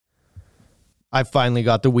I finally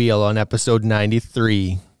got the wheel on episode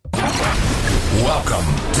 93. Welcome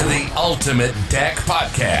to the Ultimate Deck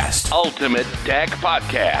Podcast. Ultimate Deck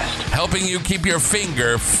Podcast. Helping you keep your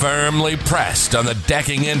finger firmly pressed on the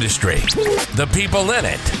decking industry, the people in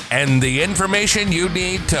it, and the information you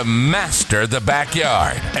need to master the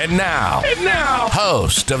backyard. And now,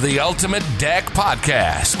 host of the Ultimate Deck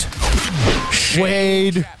Podcast,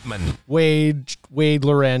 Wade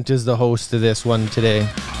Laurent is the host of this one today.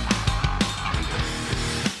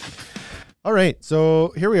 All right,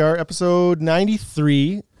 so here we are, episode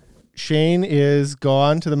 93. Shane is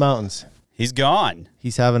gone to the mountains. He's gone.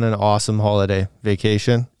 He's having an awesome holiday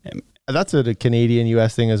vacation. That's a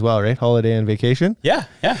Canadian-U.S. thing as well, right? Holiday and vacation? Yeah.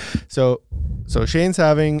 So Shane's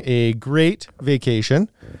having a great vacation.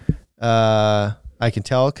 I can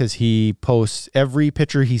tell because he posts every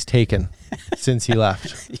picture he's taken since he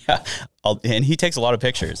left. Yeah, and he takes a lot of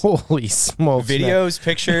pictures. Holy smokes. Videos,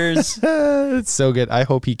 pictures. It's so good. I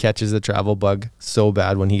hope he catches the travel bug so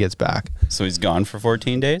bad when he gets back. So he's gone for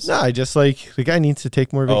 14 days? No, I just the guy needs to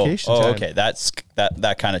take more vacation time. Okay. That's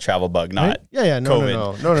that kind of travel bug, not right? Yeah. No,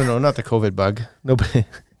 COVID. No, not the COVID bug.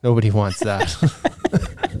 Nobody wants that.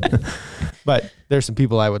 But there's some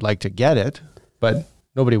people I would like to get it, but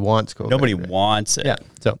nobody wants COVID. Nobody wants it. Yeah.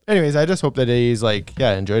 So anyways, I just hope that he's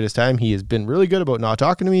enjoyed his time. He has been really good about not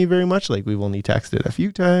talking to me very much. We've only texted a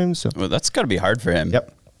few times. So Well, that's got to be hard for him.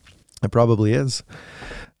 Yep. It probably is.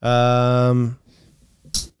 So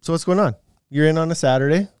what's going on? You're in on a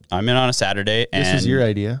Saturday. I'm in on a Saturday. And this is your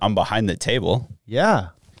idea. I'm behind the table. Yeah.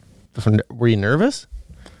 Were you nervous?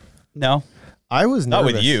 No. I was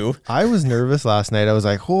nervous. Not with you. I was nervous last night. I was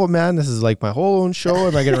like, oh man, this is like my whole own show.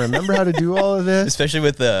 Am I going to remember how to do all of this? Especially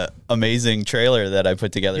with the amazing trailer that I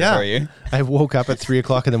put together for you. I woke up at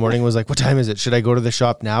 3:00 in the morning and was like, what time is it? Should I go to the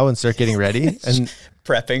shop now and start getting ready? And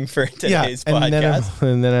prepping for today's podcast.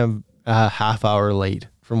 And then I'm a half hour late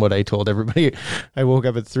from what I told everybody. I woke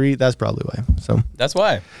up at 3. That's probably why. So that's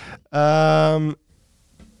why.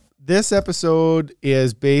 This episode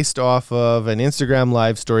is based off of an Instagram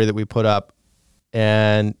live story that we put up.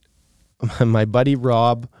 And my buddy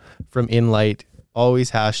Rob from Inlight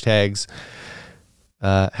always hashtags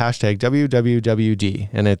hashtag WWWD,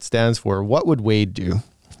 and it stands for What Would Wade Do?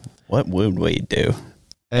 What would Wade do?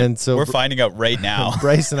 And so we're finding out right now.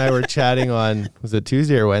 Bryce and I were chatting on, was it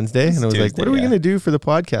Tuesday or Wednesday? And I was like, what are we going to do for the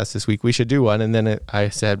podcast this week? We should do one. And then I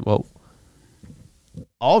said, well,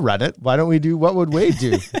 I'll run it. Why don't we do What Would Wade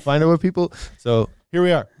Do? Find out what people. So here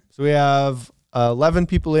we are. So we have 11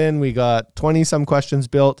 people in. We got 20 some questions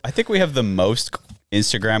built. I think we have the most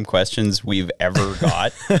Instagram questions we've ever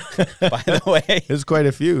got, by the way. There's quite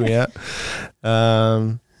a few, yeah.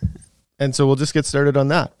 And so we'll just get started on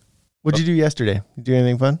that. What'd you do yesterday? You do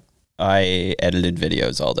anything fun? I edited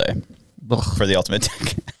videos all day for the Ultimate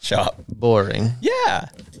Tech Shop. Boring. Yeah.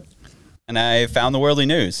 And I found the worldly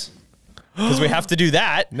news because we have to do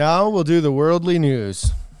that. Now we'll do the worldly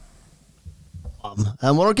news.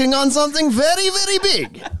 I'm working on something very, very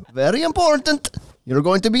big, very important. You're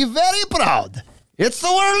going to be very proud. It's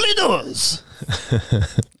the worldly news.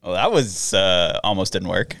 Well, that was almost didn't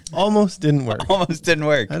work. Almost didn't work. Almost didn't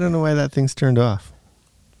work. I don't know why that thing's turned off.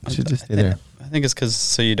 It should just stay there. I think it's because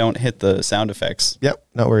so you don't hit the sound effects. Yep,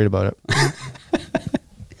 not worried about it.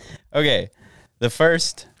 Okay, the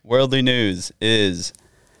first worldly news is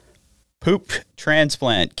poop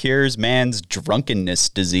transplant cures man's drunkenness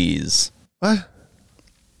disease. What?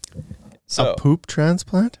 So, a poop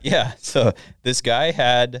transplant? Yeah. So this guy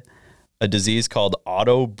had a disease called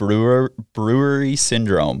auto-brewery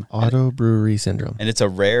syndrome. Auto-brewery syndrome. And it's a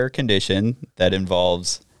rare condition that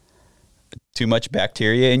involves too much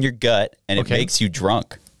bacteria in your gut, and it makes you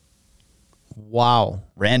drunk. Wow.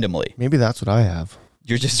 Randomly. Maybe that's what I have.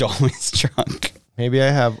 You're just always drunk. Maybe I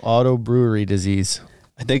have auto-brewery disease.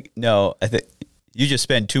 I think you just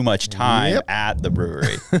spend too much time at the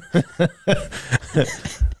brewery.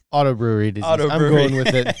 Auto-brewery disease. I'm going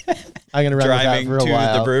with it. I'm going to run with that for a while.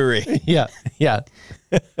 Driving to the brewery. Yeah.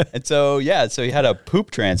 And so he had a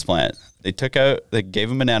poop transplant. They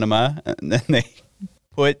gave him an enema, and then they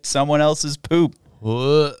put someone else's poop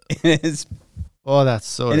in his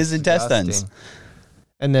intestines.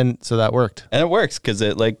 And then, so that worked. And it works because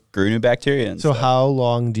it grew new bacteria. So how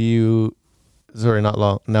long do you,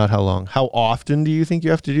 not how long, how often do you think you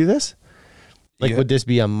have to do this? Would this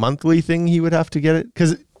be a monthly thing he would have to get it?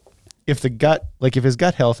 Because if his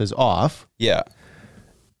gut health is off, yeah,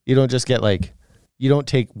 you don't just get you don't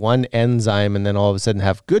take one enzyme and then all of a sudden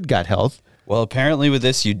have good gut health. Well, apparently with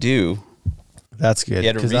this you do. That's good. He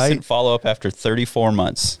had a recent follow-up after 34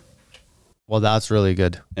 months. Well, that's really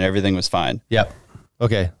good. And everything was fine. Yep.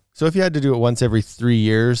 Okay. So if you had to do it once every 3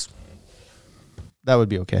 years, That would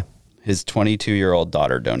be okay. His 22-year-old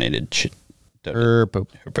daughter donated Her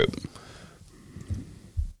poop. her poop.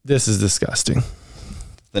 This is disgusting.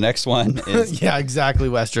 The next one is Yeah, exactly,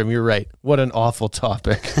 Westrom. You're right. What an awful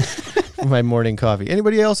topic for my morning coffee.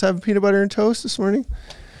 Anybody else have peanut butter and toast this morning?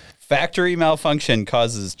 factory malfunction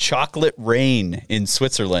causes chocolate rain in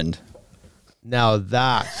Switzerland. Now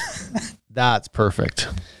that's perfect.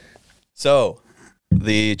 So,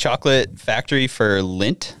 the chocolate factory for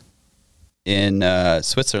Lindt in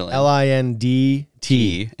Switzerland. Lindt.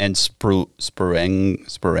 And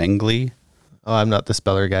Sprengli. Oh, I'm not the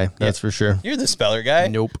speller guy. That's for sure. You're the speller guy.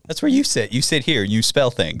 Nope. That's where you sit. You sit here. You spell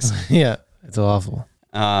things. Yeah, it's awful.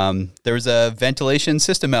 There was a ventilation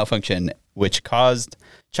system malfunction, which caused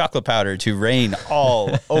chocolate powder to rain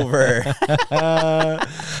all over.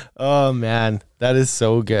 Oh, man. That is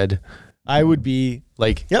so good. I would be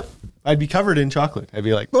like, yep, I'd be covered in chocolate. I'd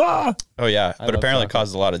be like, ah! Oh, yeah. But apparently chocolate.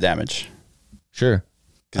 caused a lot of damage. Sure.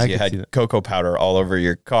 Because you had cocoa powder all over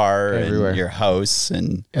your car Everywhere. and your house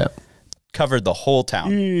and Yep. covered the whole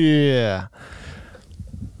town. Yeah.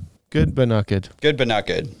 Good, but not good. Good, but not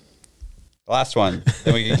good. Last one.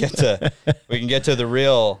 Then we can get to the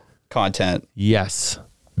real content. Yes. Are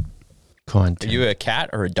Content. you a cat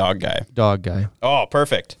or a dog guy? Dog guy. Oh,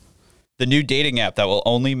 perfect. The new dating app that will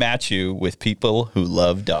only match you with people who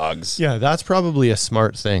love dogs. Yeah, that's probably a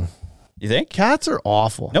smart thing. You think? Cats are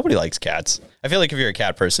awful. Nobody likes cats. I feel like if you're a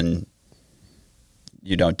cat person,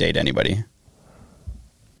 you don't date anybody.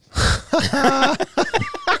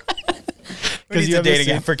 Because you you have a the dating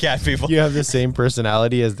same- app for cat people. You have the same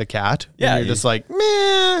personality as the cat. And Yeah, you're you- just like,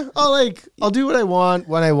 meh. I'll do what I want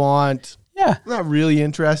when I want. Yeah. I'm not really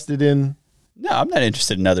interested in No, I'm not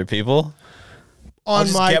interested in other people. on I'll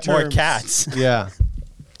just my get more terms. cats. Yeah.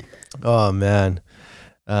 Oh man.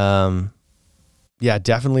 Yeah,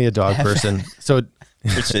 definitely a dog person. So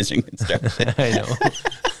Precision construction. I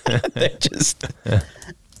know. They're just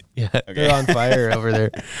Yeah, they're on fire over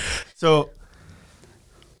there. So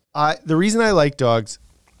the reason I like dogs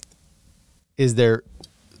is they're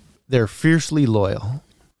fiercely loyal.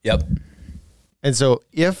 Yep. And so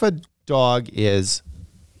if a dog is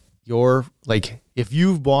if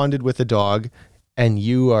you've bonded with a dog and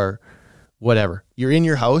you are whatever, you're in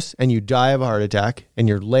your house and you die of a heart attack and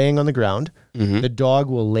you're laying on the ground, the dog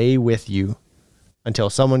will lay with you until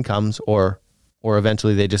someone comes or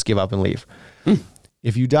eventually they just give up and leave.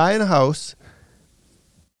 If you die in a house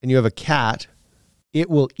and you have a cat, it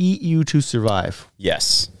will eat you to survive.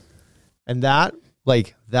 Yes. And that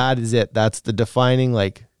is it. That's the defining,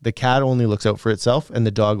 the cat only looks out for itself and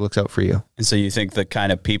the dog looks out for you. And so you think the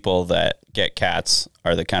kind of people that get cats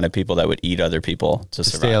are the kind of people that would eat other people to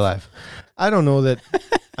survive? Stay alive. I don't know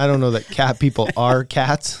that cat people are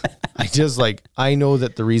cats. I know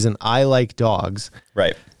that the reason I like dogs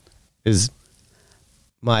Right. is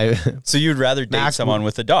my So you'd rather date someone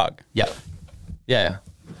with a dog? yeah.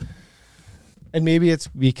 And maybe it's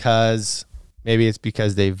because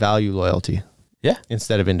they value loyalty Yeah.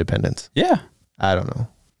 instead of independence. Yeah. I don't know.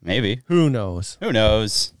 Maybe. Who knows? Who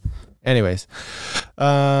knows? Anyways,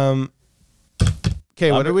 okay.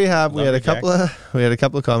 What do we have? We had a couple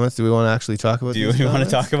of comments. Do we want to actually talk about? Do you these want to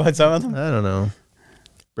comments? talk about some of them? I don't know.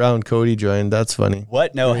 Brown Cody joined. That's funny.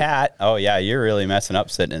 What? No hat? Oh, yeah. You're really messing up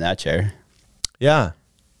sitting in that chair. Yeah,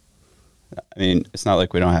 I mean, it's not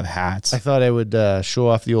like we don't have hats. I thought I would show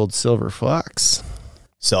off the old silver fox.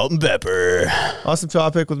 Salt and pepper. Awesome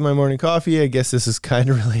topic with my morning coffee. I guess this is kind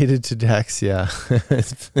of related to Dex. Yeah.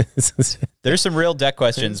 There's some real deck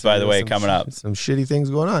questions, by the way, Some coming up. Some shitty things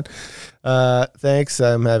going on. Thanks.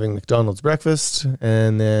 I'm having McDonald's breakfast.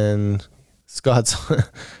 And then Scott's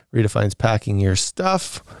redefines packing your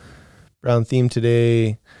stuff. Brown theme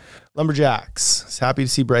today. Lumberjacks. It's happy to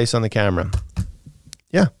see Bryce on the camera.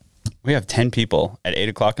 Yeah. We have 10 people at 8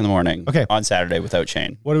 o'clock in the morning Okay. on Saturday without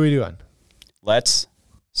Shane. What are we doing? Let's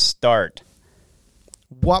start.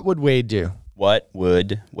 What would Wade do? What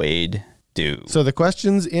would Wade do? So the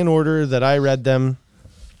questions in order that I read them,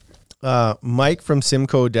 Mike from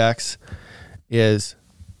Simcoe Dex is,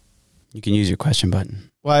 You can use your question button.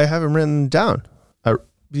 well, I have them written down.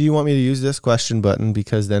 Do you want me to use this question button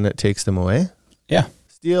because then it takes them away? Yeah.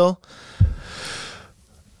 Steel.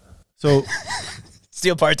 So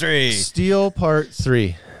Steel part 3. steel part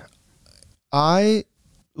 3.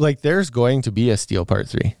 There's going to be a steel part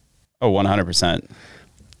 3. Oh, 100%.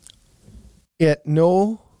 At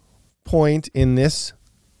no point in this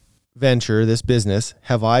venture, this business,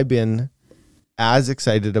 have I been as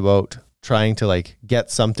excited about trying to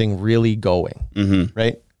get something really going. Mm-hmm.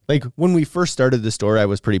 Right? Like when we first started the store, I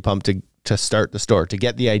was pretty pumped to start the store, to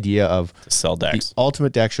get the idea of Sell decks. the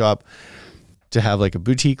ultimate deck shop, to have a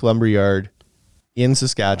boutique lumberyard in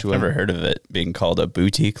Saskatchewan. I've never heard of it being called a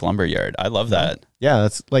boutique lumberyard. I love that. Yeah,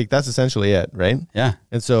 that's essentially it, right? Yeah.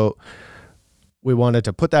 And so we wanted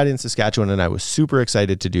to put that in Saskatchewan, and I was super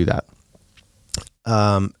excited to do that.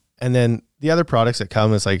 And then the other products that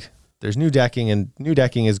come is like, there's new decking, and new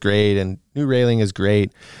decking is great, and new railing is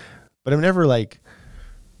great, but I'm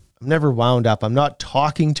never wound up. I'm not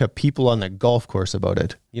talking to people on the golf course about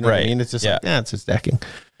it. You know what I mean? It's just like, it's just decking.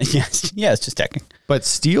 Yes. Yeah, it's just decking. But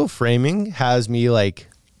steel framing has me like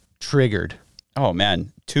triggered. Oh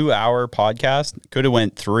man, 2-hour podcast. Could have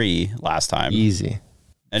went 3 last time. Easy.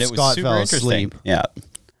 And it Scott was super fell interesting. asleep. Yeah.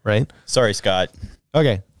 Right? Sorry, Scott.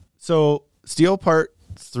 Okay. So steel part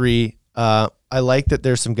 3, I like that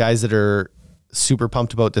there's some guys that are super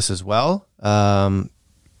pumped about this as well.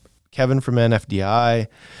 Kevin from NFDI,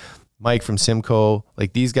 Mike from Simcoe,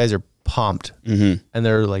 like these guys are pumped and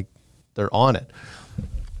they're on it.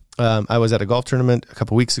 I was at a golf tournament a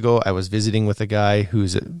couple weeks ago. I was visiting with a guy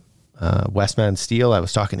who's at Westman Steel. I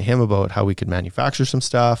was talking to him about how we could manufacture some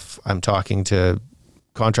stuff. I'm talking to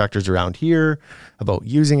contractors around here about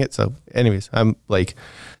using it. So anyways, I'm like,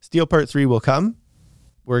 steel part 3 will come.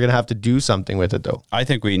 We're going to have to do something with it though. I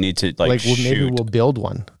think we need to maybe we'll build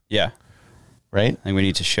one. Yeah. Right? I think we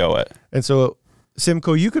need to show it. And so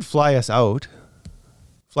Simcoe, you could fly us out,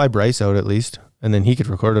 fly Bryce out at least, and then he could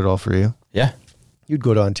record it all for you. Yeah. You'd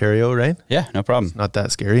go to Ontario, right? Yeah, no problem. It's not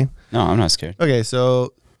that scary. No, I'm not scared. Okay,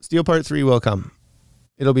 so steel part 3 will come.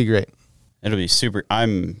 It'll be great. It'll be super. I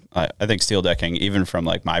think steel decking, even from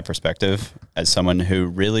like my perspective, as someone who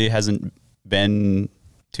really hasn't been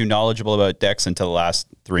too knowledgeable about decks until the last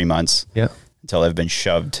 3 months. Yeah. Until I've been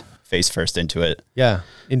shoved face first into it. Yeah.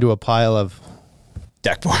 Into a pile of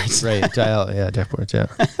deck boards. Right. Deck boards. Yeah.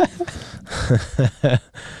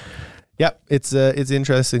 Yep. It's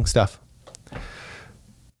interesting stuff.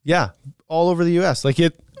 Yeah. All over the US.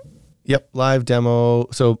 Yep. Live demo.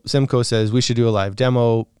 So Simcoe says we should do a live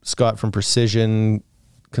demo. Scott from Precision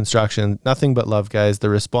Construction, nothing but love, guys. The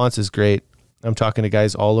response is great. I'm talking to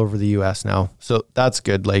guys all over the US now. So that's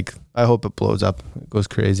good. Like, I hope it blows up. It goes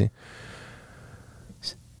crazy.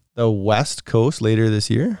 The West Coast later this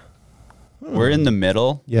year. We're in the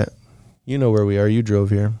middle. Yeah. You know where we are. You drove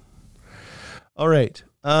here. All right.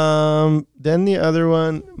 Then the other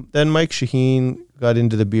one, then Mike Shaheen got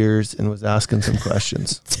into the beers and was asking some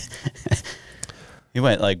questions. He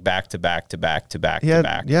went like back to back to back to back to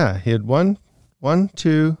back. Yeah. He had one,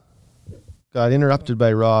 two, got interrupted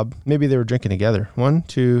by Rob. Maybe they were drinking together. 1,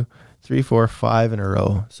 2, 3, 4, 5 in a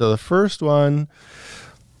row. So the first one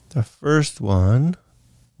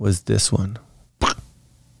was this one.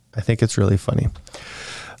 I think it's really funny.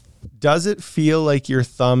 Does it feel like your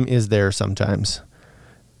thumb is there sometimes?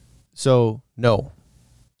 So no.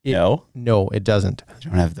 No, it doesn't. You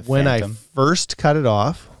don't have the When phantom. I first cut it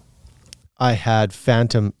off, I had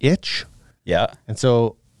phantom itch. Yeah. And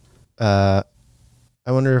so I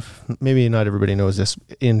wonder if maybe not everybody knows this.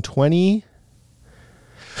 In 20...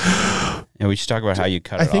 Yeah, we should talk about how you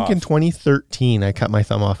cut it off. I think in 2013, I cut my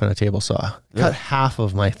thumb off in a table saw. Cut half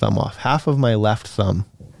of my thumb off. Half of my left thumb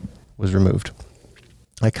was removed.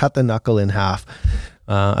 I cut the knuckle in half.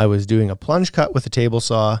 I was doing a plunge cut with a table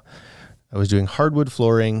saw. I was doing hardwood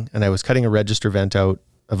flooring, and I was cutting a register vent out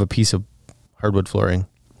of a piece of hardwood flooring.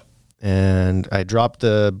 And I dropped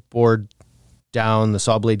the board down. The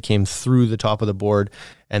saw blade came through the top of the board,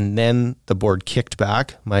 and then the board kicked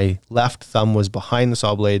back. My left thumb was behind the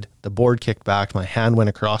saw blade. The board kicked back. My hand went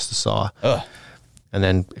across the saw. And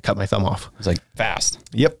then it cut my thumb off. It was like fast.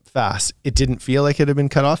 Yep, fast. It didn't feel like it had been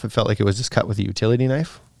cut off. It felt like it was just cut with a utility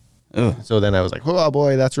knife. So then I was like, oh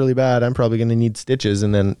boy, that's really bad. I'm probably going to need stitches.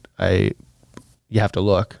 And then you have to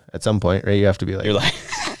look at some point, right? You have to be like, You're like,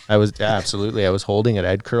 absolutely. I was holding it.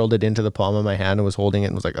 I'd curled it into the palm of my hand and was holding it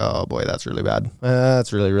and was like, oh boy, that's really bad.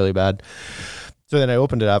 That's really, really bad. So then I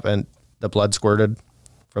opened it up and the blood squirted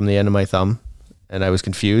from the end of my thumb. And I was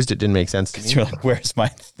confused. It didn't make sense to me. you're like, where's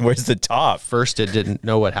the top? First, it didn't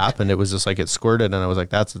know what happened. It was just like it squirted, and I was like,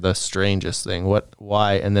 "That's the strangest thing.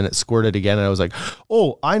 Why?" And then it squirted again, and I was like,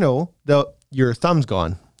 "Oh, I know. Your thumb's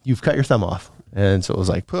gone. You've cut your thumb off." And so it was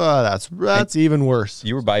like, oh, that's even worse.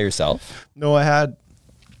 You were by yourself? No,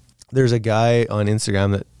 there's a guy on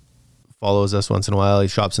Instagram that follows us once in a while. He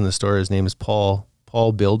shops in the store. His name is Paul.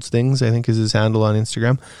 Paul Builds Things, I think is his handle on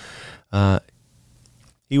Instagram.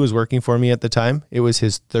 He was working for me at the time. It was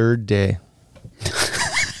his third day.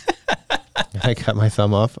 I cut my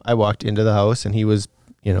thumb off. I walked into the house and he was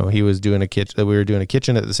doing a kitchen. We were doing a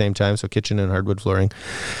kitchen at the same time. So kitchen and hardwood flooring.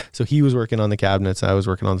 So he was working on the cabinets. I was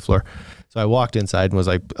working on the floor. So I walked inside and was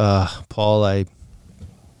like, Paul, I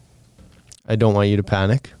don't want you to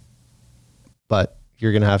panic, but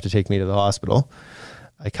you're going to have to take me to the hospital.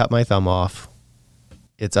 I cut my thumb off.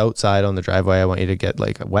 It's outside on the driveway. I want you to get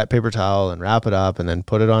like a wet paper towel and wrap it up and then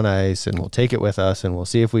put it on ice, and we'll take it with us and we'll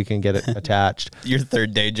see if we can get it attached. Your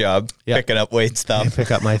third day job, picking up Wade's thumb. I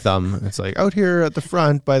pick up my thumb. It's like out here at the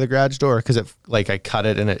front by the garage door, because it like I cut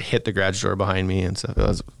it and it hit the garage door behind me and stuff. It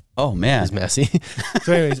was messy.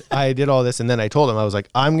 So anyways, I did all this, and then I told him, I was like,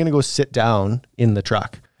 I'm going to go sit down in the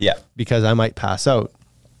truck. Yeah. Because I might pass out.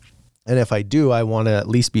 And if I do, I want to at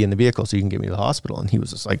least be in the vehicle so you can get me to the hospital. And he was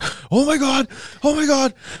just like, oh my God. I'm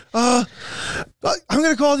going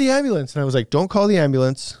to call the ambulance. And I was like, don't call the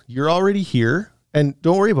ambulance. You're already here. And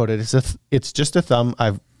don't worry about it. It's just a thumb.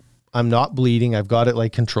 I'm not bleeding. I've got it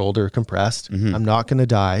like controlled or compressed. Mm-hmm. I'm not going to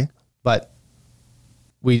die, but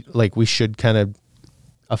we should kind of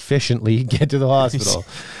efficiently get to the hospital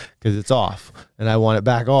because it's off and I want it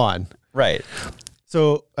back on. Right.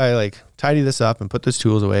 So I like tidy this up and put those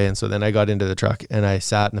tools away. And so then I got into the truck and I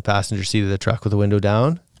sat in the passenger seat of the truck with the window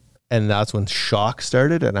down. And that's when shock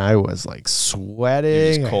started. And I was like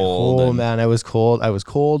sweating. Cold. Man, I was cold. I was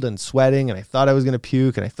cold and sweating. And I thought I was going to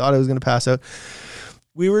puke. And I thought I was going to pass out.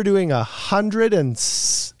 We were doing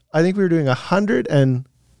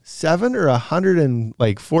 107 or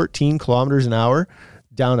 114 kilometers an hour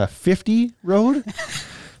down a 50 road.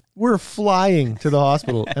 We're flying to the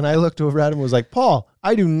hospital. And I looked over at him and was like, Paul,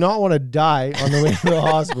 I do not want to die on the way to the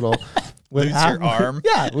hospital. With your arm?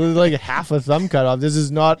 Yeah, with like half a thumb cut off. This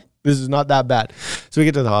is not that bad. So we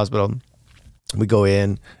get to the hospital. We go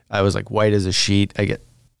in. I was like white as a sheet. I get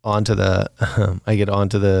onto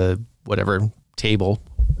the whatever table,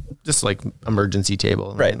 just like emergency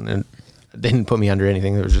table. Right. And they didn't put me under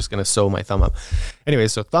anything. They were just going to sew my thumb up. Anyway,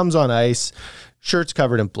 so thumb's on ice, shirt's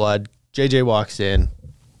covered in blood. JJ walks in.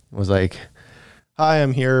 Was like, hi,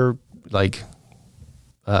 I'm here. Like,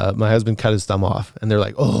 my husband cut his thumb off. And they're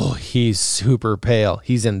like, oh, he's super pale.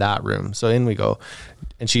 He's in that room. So in we go.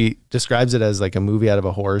 And she describes it as like a movie out of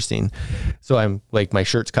a horror scene. So I'm like, my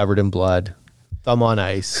shirt's covered in blood, thumb on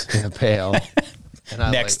ice, in a pail. And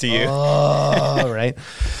I'm next like, to you. Oh, right.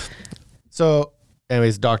 So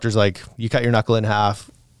anyways, doctor's like, you cut your knuckle in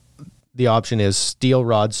half. The option is steel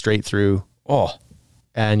rod straight through. Oh.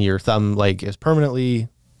 And your thumb like is permanently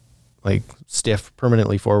like stiff,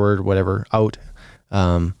 permanently forward, whatever, out.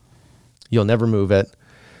 You'll never move it.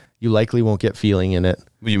 You likely won't get feeling in it.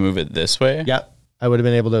 Will you move it this way? Yeah. I would have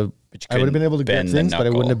been able to grip things, but I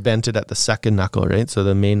wouldn't have bent it at the second knuckle, right? So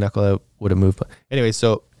the main knuckle I would have moved. But anyway,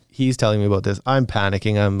 so he's telling me about this. I'm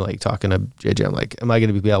panicking. I'm like talking to JJ. I'm like, am I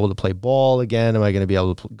going to be able to play ball again? Am I going to be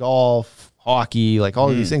able to play golf, hockey, like all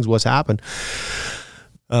of these things? What's happened?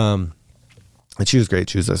 And she was great.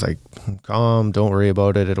 She was just like, calm, don't worry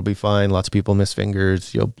about it. It'll be fine. Lots of people miss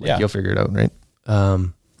fingers. You'll figure it out, right?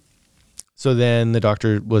 So then the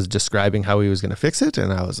doctor was describing how he was going to fix it.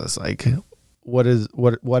 And I was just like,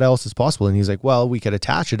 what else is possible? And he's like, well, we could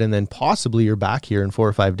attach it and then possibly you're back here in 4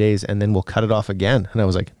 or 5 days and then we'll cut it off again. And I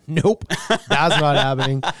was like, nope, that's not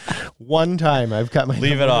happening. One time I've cut my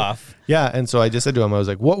leave it off. Yeah. And so I just said to him, I was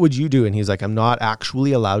like, what would you do? And he's like, I'm not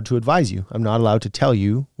actually allowed to advise you. I'm not allowed to tell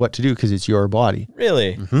you what to do because it's your body.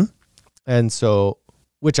 Really? Mm-hmm. And so,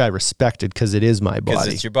 which I respected because it is my body.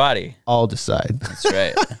 Because it's your body. I'll decide. That's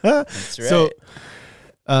right. That's right.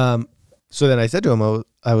 So then I said to him,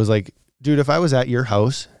 I was like, dude, if I was at your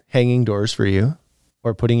house hanging doors for you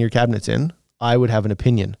or putting your cabinets in, I would have an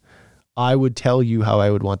opinion. I would tell you how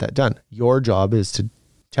I would want that done. Your job is to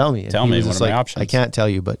tell me. Tell me what are my options. I can't tell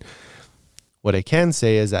you, but what I can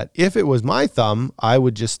say is that if it was my thumb, I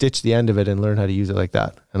would just stitch the end of it and learn how to use it like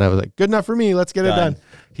that. And I was like, good enough for me. Let's get it done.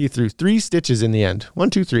 He threw 3 stitches in the end.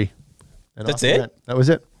 1, 2, 3. And that's it? That was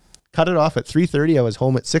it. Cut it off at 3:30. I was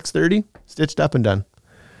home at 6:30, stitched up and done.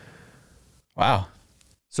 Wow.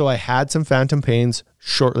 So I had some phantom pains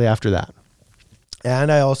shortly after that. And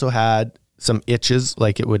I also had some itches,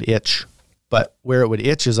 like it would itch, but where it would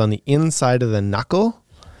itch is on the inside of the knuckle.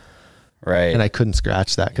 Right. And I couldn't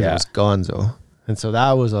scratch that because it was gonzo. And so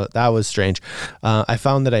that was strange. I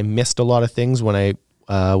found that I missed a lot of things when I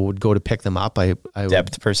would go to pick them up.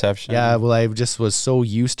 Depth perception. Yeah. Well, I just was so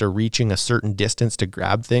used to reaching a certain distance to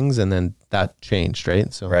grab things and then that changed.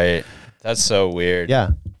 Right. So, right. That's so weird.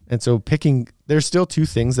 Yeah. And so there's still 2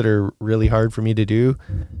 things that are really hard for me to do.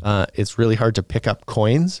 It's really hard to pick up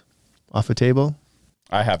coins off a table.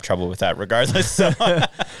 I have trouble with that regardless. So.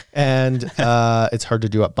 And it's hard to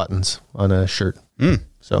do up buttons on a shirt.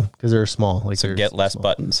 So, because they're small. Like so get less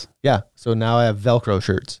buttons. Yeah. So now I have Velcro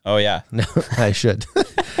shirts. Oh, yeah. No, I should.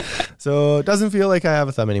 So it doesn't feel like I have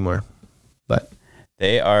a thumb anymore. But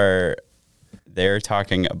they're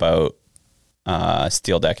talking about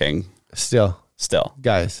steel decking. Still.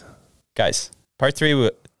 Guys, Part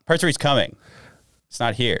three's coming. It's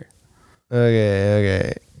not here.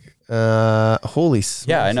 Okay. Holy smokes.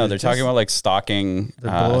 Yeah, I know. They're talking about like stocking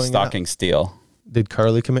steel. Did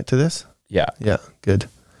Carly commit to this? Yeah. Yeah, good.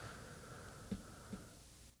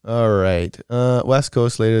 All right. West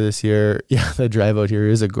Coast later this year. Yeah, the drive out here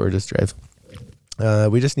is a gorgeous drive.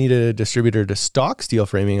 We just need a distributor to stock steel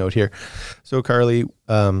framing out here. So Carly,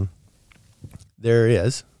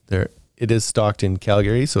 it is stocked in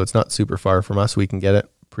Calgary, so it's not super far from us. We can get it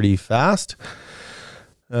pretty fast.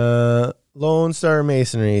 Lone Star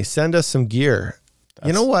Masonry, send us some gear.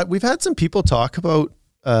 You know what? We've had some people talk about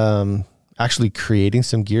actually creating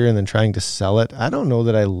some gear and then trying to sell it. I don't know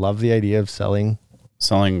that I love the idea of selling.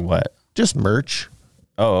 Selling what? Just merch.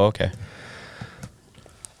 Oh, okay.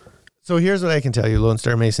 So here's what I can tell you, Lone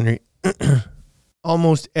Star Masonry.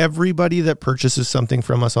 Almost everybody that purchases something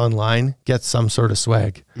from us online gets some sort of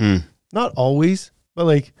swag. Not always, but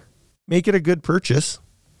like make it a good purchase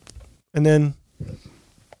and then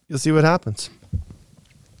you'll see what happens.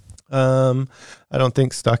 I don't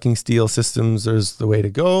think stocking steel systems is the way to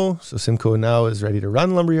go. So Simcoe now is ready to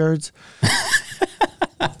run lumberyards.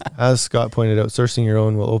 As Scott pointed out, sourcing your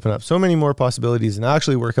own will open up so many more possibilities and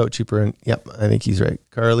actually work out cheaper. And yep, I think he's right.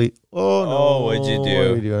 Carly. Oh no. What'd you do? What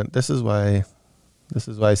are you doing? This is why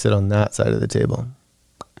I sit on that side of the table.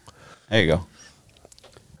 There you go.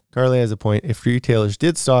 Carly has a point. If retailers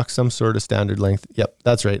did stock some sort of standard length, yep,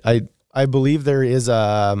 that's right. I believe there's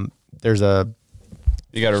a.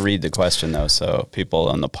 You got to read the question though, so people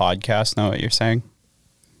on the podcast know what you're saying.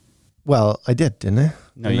 Well, I did, didn't I?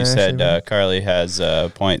 No, you said Carly has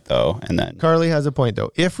a point though, and then Carly has a point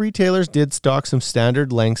though. If retailers did stock some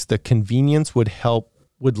standard lengths, the convenience would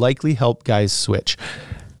likely help guys switch.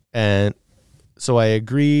 And so I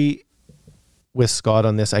agree with Scott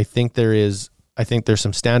on this. I think there's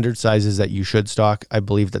some standard sizes that you should stock. I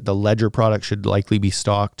believe that the Ledger product should likely be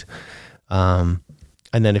stocked. And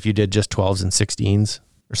then if you did just 12s and 16s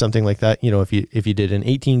or something like that, if you did an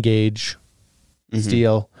 18 gauge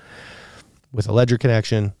steel with a Ledger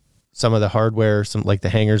connection, some of the hardware, some like the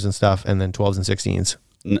hangers and stuff, and then 12s and 16s.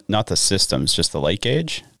 Not the systems, just the light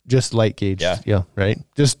gauge? Just light gauge. Yeah, right?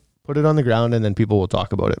 Just put it on the ground and then people will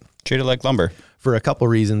talk about it. Treat it like lumber. For a couple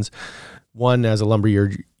reasons. One, as a lumber,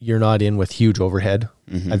 you're not in with huge overhead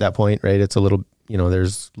at that point, right? It's a little,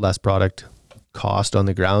 there's less product cost on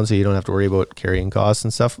the ground, so you don't have to worry about carrying costs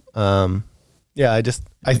and stuff. I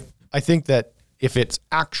think that if it's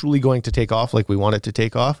actually going to take off like we want it to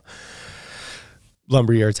take off,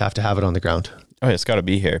 lumberyards have to have it on the ground. Oh, it's got to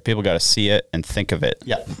be here. People got to see it and think of it.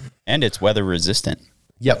 Yeah. And it's weather resistant.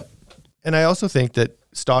 Yep. And I also think that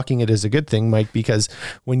stocking it is a good thing, Mike, because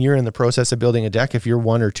when you're in the process of building a deck, if you're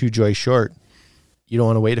 1 or 2 joists short, you don't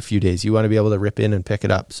want to wait a few days. You want to be able to rip in and pick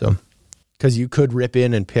it up. So, because you could rip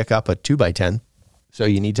in and pick up a 2x10. So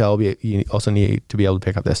you also need to be able to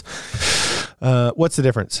pick up this. What's the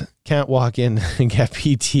difference? Can't walk in and get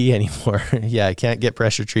PT anymore. Yeah, I can't get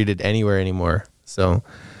pressure treated anywhere anymore. So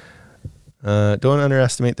don't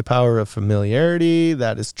underestimate the power of familiarity.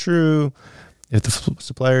 That is true. If the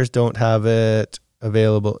suppliers don't have it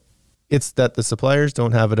available, it's that the suppliers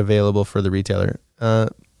don't have it available for the retailer.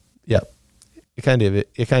 Yeah, it kind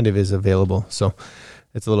of is available. So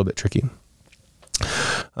it's a little bit tricky.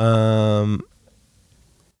 And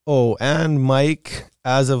Mike,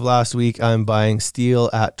 as of last week, I'm buying steel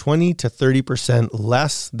at 20 to 30%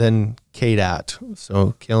 less than KDAT.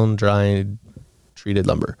 So kiln dried treated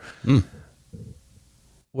lumber.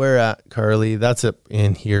 Where at, Carly? That's it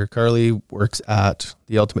in here. Carly works at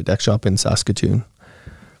the Ultimate Deck Shop in Saskatoon.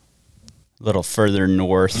 A little further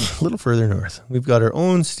north. We've got our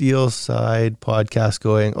own steel side podcast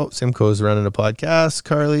going. Oh, Simcoe's running a podcast.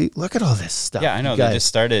 Carly, look at all this stuff. Yeah, I know. They just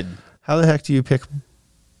started. How the heck do you pick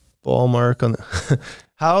ball mark on the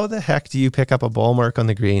how the heck do you pick up a ball mark on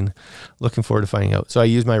the green? Looking forward to finding out. So I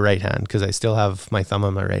use my right hand because I still have my thumb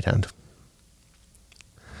on my right hand.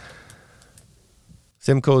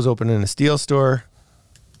 Simcoe's opening a steel store.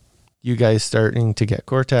 You guys starting to get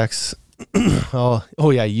Cortex.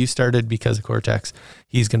 Oh yeah, you started because of Cortex.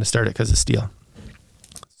 He's going to start it because of steel.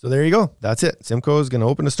 So there you go. That's it. Simcoe's going to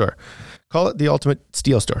open a store. Call it the Ultimate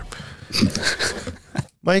Steel Store.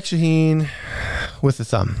 Mike Shaheen with the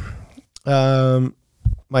thumb.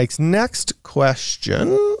 Mike's next question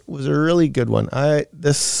was a really good one.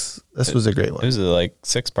 This was a great one. It was like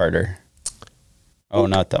 6-parter. Oh,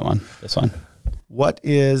 not that one. This one. What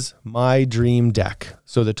is my dream deck?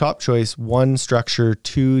 So the top choice: 1 structure,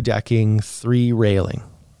 2 decking, 3 railing.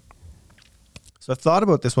 So I've thought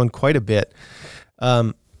about this one quite a bit.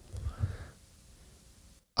 I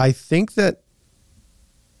think that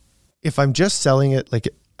if I'm just selling it, like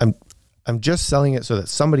I'm just selling it so that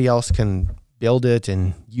somebody else can build it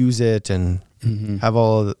and use it and have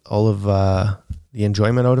all of the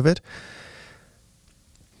enjoyment out of it.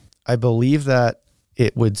 I believe that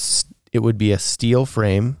it would be a steel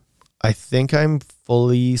frame. I think I'm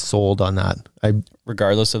fully sold on that.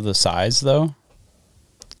 Regardless of the size, though?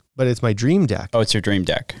 But it's my dream deck. Oh, it's your dream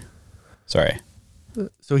deck. Sorry.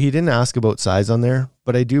 So he didn't ask about size on there,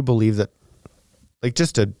 but I do believe that, like, if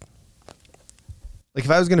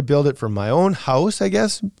I was going to build it for my own house, I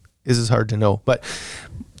guess, is hard to know. But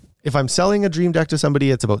if I'm selling a dream deck to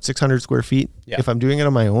somebody, it's about 600 square feet. Yeah. If I'm doing it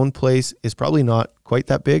on my own place, it's probably not quite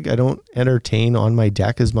that big. I don't entertain on my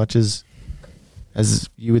deck as much as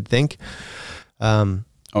you would think.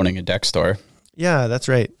 Owning a deck store. Yeah, that's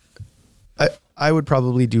right. I would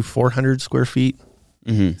probably do 400 square feet,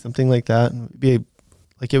 something like that.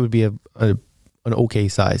 It would be an okay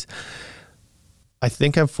size. I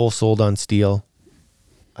think I'm full sold on steel.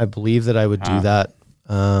 I believe that I would do that.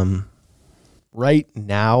 Right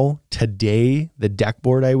now, today, the deck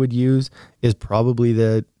board I would use is probably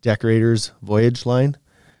the Decorators Voyage line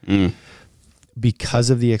because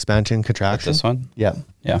of the expansion and contraction. Like this one? Yeah.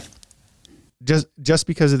 Yeah. Just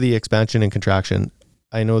because of the expansion and contraction.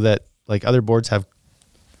 I know that like other boards have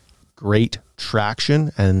great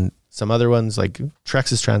traction, and some other ones like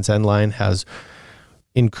Trex's Transcend line has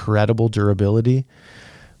incredible durability.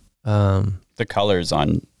 The colors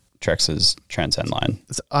on Trex's Transcend line.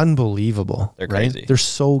 It's unbelievable. They're crazy. Right? They're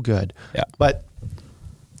so good. Yeah. But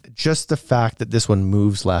just the fact that this one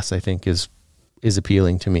moves less, I think is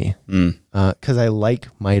appealing to me. Because I like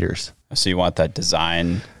miters. So you want that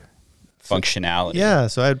design functionality. Yeah,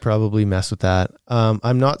 so I'd probably mess with that.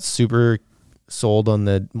 I'm not super sold on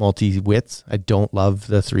the multi-widths. I don't love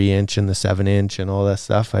the 3-inch and the 7-inch and all that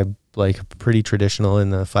stuff. I like pretty traditional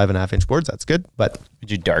in the 5.5-inch boards. That's good. But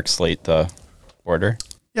would you dark slate the border?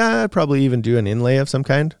 Yeah, I'd probably even do an inlay of some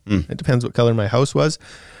kind. It depends what color my house was.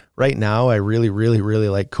 Right now, I really, really, really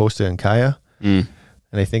like Costa and Kaya. And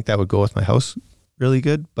I think that would go with my house really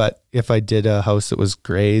good. But if I did a house that was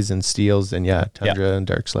grays and steels, then Tundra and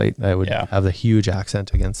dark slate, I would have a huge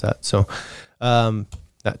accent against that. So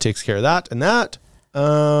that takes care of that and that.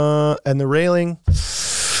 And the railing,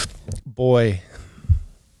 boy,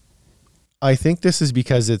 I think this is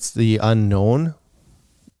because it's the unknown.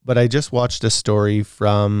 But I just watched a story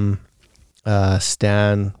from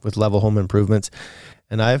Stan with Level Home Improvements,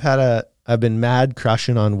 and I've been mad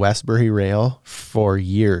crushing on Westbury Rail for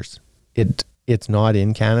years. It's not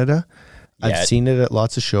in Canada. I've seen it at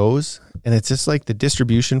lots of shows, and it's just like the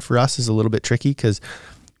distribution for us is a little bit tricky because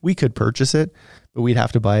we could purchase it, but we'd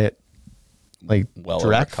have to buy it like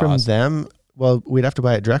direct from them. Well, we'd have to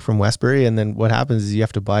buy it direct from Westbury, and then what happens is you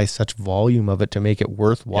have to buy such volume of it to make it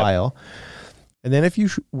worthwhile. Yep. And then if you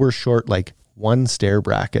were short like one stair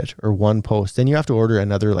bracket or one post, then you have to order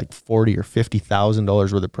another like $40,000 or $50,000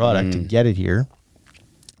 worth of product to get it here.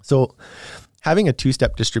 So having a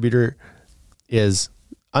two-step distributor is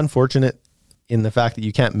unfortunate in the fact that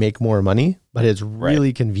you can't make more money, but it's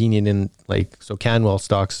really convenient in so Canwell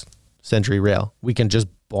stocks Century Rail. We can just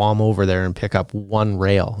bomb over there and pick up one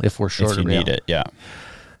rail if we're short if you need it. Yeah.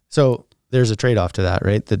 So there's a trade-off to that,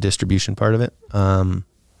 right? The distribution part of it.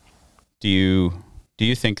 Do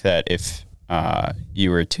you think that if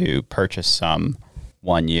you were to purchase some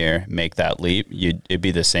 1 year, make that leap, it'd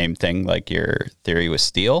be the same thing like your theory with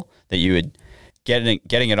steel, that you would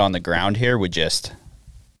getting it on the ground here would just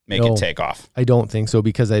make it take off? I don't think so,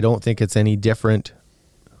 because I don't think it's any different.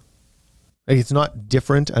 Like, it's not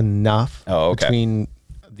different enough between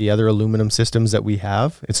the other aluminum systems that we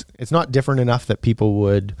have. It's not different enough that people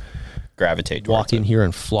would gravitate, walk in here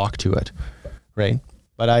and flock to it, right?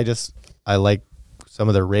 But I like some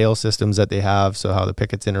of the rail systems that they have. So how the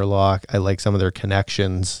pickets interlock. I like some of their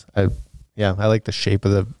connections. I like the shape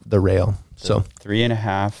of the rail. So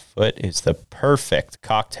 3.5 foot is the perfect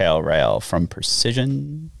cocktail rail from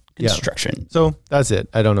Precision Construction. Yeah. So that's it.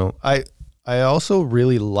 I don't know. I also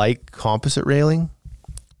really like composite railing,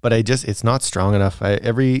 but it's not strong enough.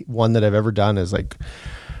 Every one that I've ever done is like,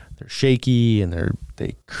 they're shaky and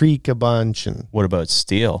they creak a bunch. And what about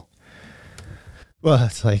steel? Well,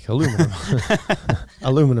 it's like aluminum.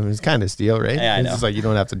 Aluminum is kind of steel, right? Yeah, I know. It's just like you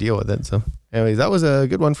don't have to deal with it. So anyways, that was a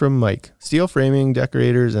good one from Mike. Steel framing,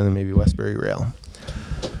 Decorators, and then maybe Westbury Rail.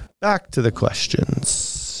 Back to the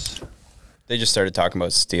questions. They just started talking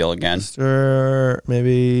about steel again.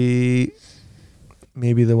 Maybe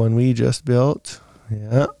the one we just built.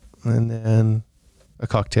 Yeah. And then a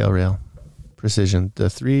cocktail rail. Precision. The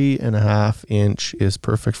 3.5 inch is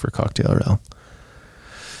perfect for cocktail rail.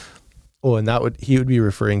 Oh, and he would be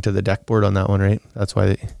referring to the deck board on that one, right? That's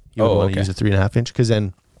why he would want to use a 3.5 inch, because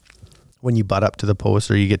then when you butt up to the post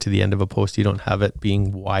or you get to the end of a post, you don't have it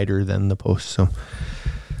being wider than the post. So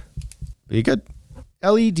be good.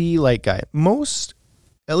 LED light guy. Most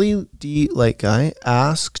LED light guy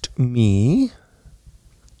asked me,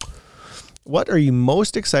 what are you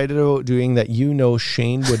most excited about doing that you know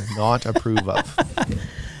Shane would not approve of?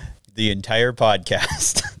 The entire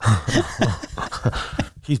podcast.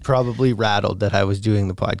 He's probably rattled that I was doing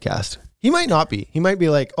the podcast. He might not be. He might be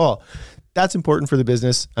like, oh, that's important for the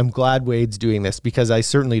business. I'm glad Wade's doing this because I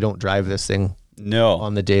certainly don't drive this thing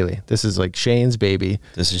on the daily. This is like Shane's baby.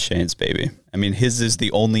 This is Shane's baby. I mean, his is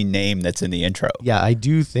the only name that's in the intro. Yeah, I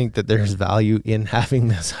do think that there's value in having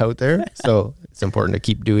this out there. So it's important to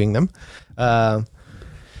keep doing them.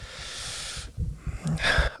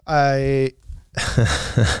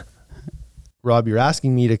 Rob, you're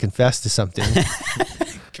asking me to confess to something.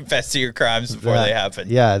 Confess to your crimes before they happen.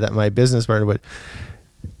 Yeah, that my business partner would.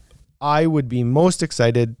 I would be most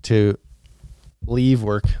excited to leave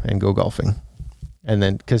work and go golfing. And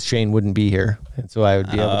then, because Shane wouldn't be here. And so I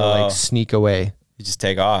would be able to like sneak away. You just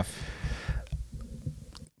take off.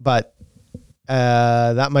 But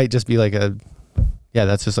that might just be like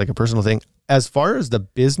that's just like a personal thing. As far as the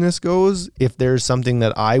business goes, if there's something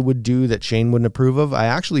that I would do that Shane wouldn't approve of, I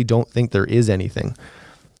actually don't think there is anything.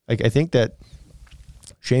 Like, I think that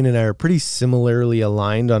Shane and I are pretty similarly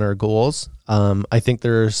aligned on our goals. I think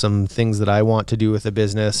there are some things that I want to do with the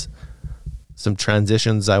business, some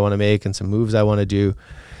transitions I want to make and some moves I want to do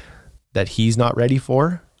that he's not ready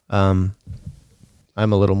for. I'm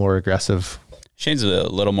a little more aggressive. Shane's a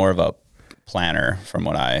little more of a planner from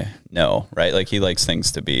what I know, right? Like, he likes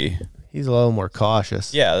things to be... He's a little more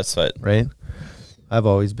cautious. Yeah, that's what... Right? I've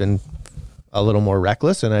always been a little more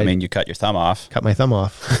reckless, and I mean, you cut your thumb off. Cut my thumb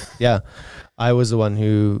off. Yeah. I was the one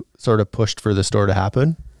who sort of pushed for the store to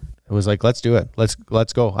happen. It was like, let's do it. Let's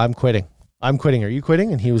go. I'm quitting. Are you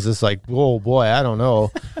quitting? And he was just like, whoa, boy, I don't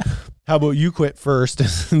know. How about you quit first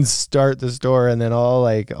and start the store, and then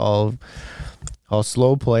I'll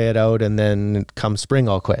slow play it out, and then come spring,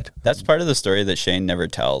 I'll quit. That's part of the story that Shane never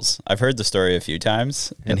tells. I've heard the story a few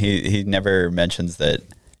times, and he never mentions that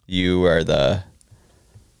you were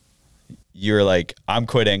like, I'm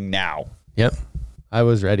quitting now. Yep. I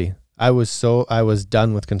was ready. I was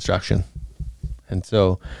done with construction. And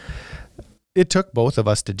so it took both of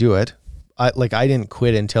us to do it. I didn't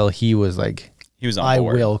quit until he was like, he was on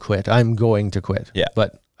board. I will quit. I'm going to quit. Yeah.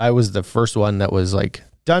 But I was the first one that was like,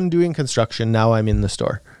 done doing construction. Now I'm in the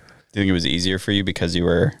store. Do you think it was easier for you because you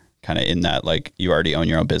were kind of in that, like, you already own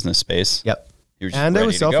your own business space? Yep. You were just and I ready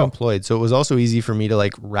was to go. self-employed. So it was also easy for me to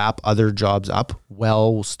like wrap other jobs up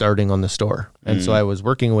while starting on the store. And so I was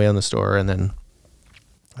working away on the store, and then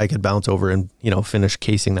I could bounce over and, finish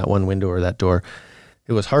casing that one window or that door.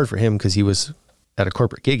 It was hard for him because he was at a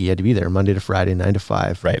corporate gig. He had to be there Monday to Friday, 9 to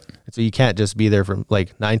 5. Right. And so you can't just be there from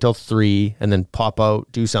like 9 till 3 and then pop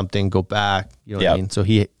out, do something, go back. You know what I mean? So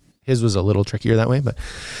his was a little trickier that way. But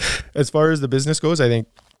as far as the business goes, I think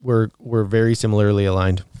we're very similarly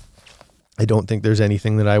aligned. I don't think there's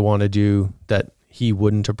anything that I want to do that he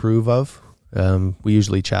wouldn't approve of. We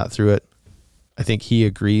usually chat through it. I think he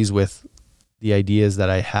agrees with the ideas that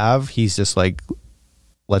I have. He's just like,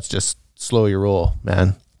 let's just slow your roll,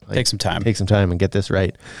 man. Like, take some time and get this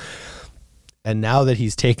right. And now that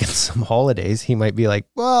he's taken some holidays, he might be like,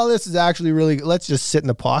 well, this is actually really good. Let's just sit in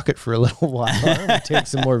the pocket for a little while and take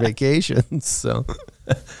some more vacations. So,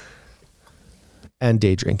 and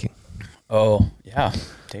day drinking. Oh, yeah.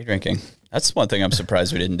 Day drinking. That's one thing I'm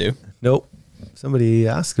surprised we didn't do. Nope. Somebody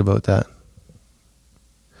asked about that.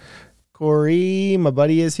 Corey, my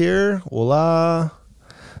buddy, is here. Hola.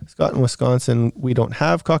 Scott in Wisconsin, we don't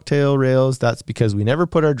have cocktail rails. That's because we never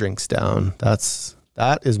put our drinks down.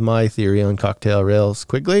 That is my theory on cocktail rails.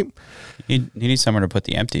 Quigley? You need somewhere to put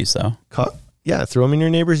the empties, though. Yeah, throw them in your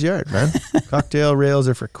neighbor's yard, man. Cocktail rails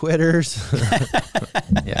are for quitters.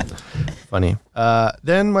 Yeah, funny.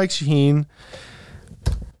 Then Mike Shaheen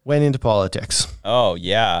went into politics. Oh,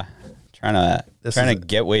 yeah. Trying to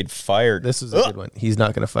get Wade fired. This is a good one. He's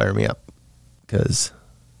not going to fire me up because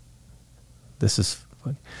this is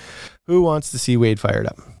funny. Who wants to see Wade fired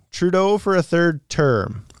up? Trudeau for a third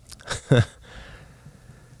term.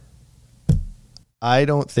 I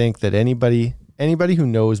don't think that anybody who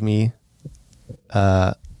knows me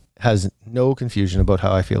has no confusion about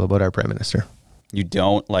how I feel about our prime minister. You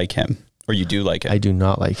don't like him, or you do like him? I do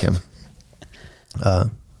not like him.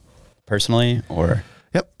 Personally, or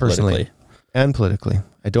personally politically? And politically.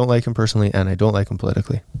 I don't like him personally, and I don't like him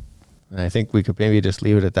politically. And I think we could maybe just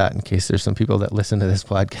leave it at that in case there's some people that listen to this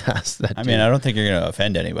podcast. I don't think you're going to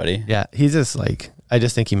offend anybody. Yeah, he's just like, I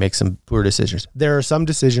just think he makes some poor decisions. There are some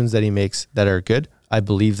decisions that he makes that are good. I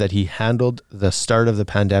believe that he handled the start of the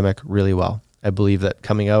pandemic really well. I believe that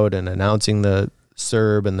coming out and announcing the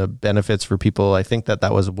CERB and the benefits for people, I think that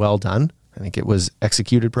was well done. I think it was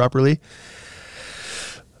executed properly.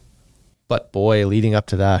 But boy, leading up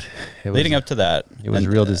to that, it was a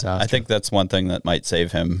real disaster. I think that's one thing that might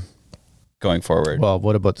save him going forward. Well,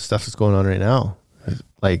 what about the stuff that's going on right now?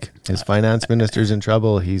 Like his finance minister's in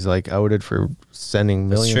trouble. He's like outed for sending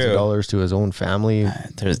millions of dollars to his own family.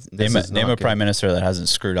 Name a prime minister that hasn't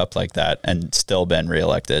screwed up like that and still been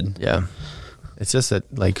reelected. Yeah. It's just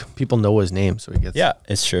that like people know his name. So he gets,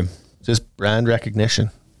 it's true. Just brand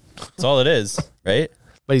recognition. That's all it is, right?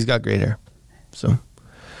 But he's got great hair. So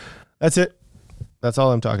that's it. That's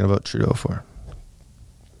all I'm talking about Trudeau for.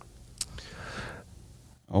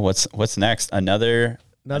 Oh, what's next? Another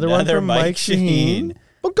one from Mike Shaheen.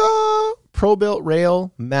 Pro-Built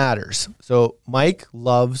Rail matters. So Mike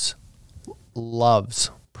loves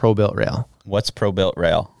Pro-Built Rail. What's Pro-Built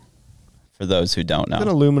Rail? For those who don't know. It's an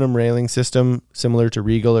aluminum railing system similar to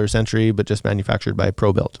Regal or Century, but just manufactured by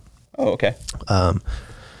Pro-Built. Oh, okay.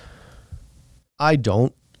 I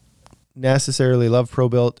don't necessarily love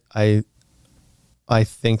Pro-Built. I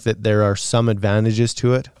think that there are some advantages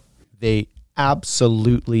to it. They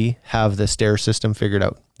absolutely have the stair system figured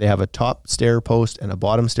out. They have a top stair post and a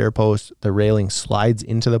bottom stair post. The railing slides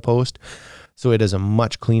into the post, so it is a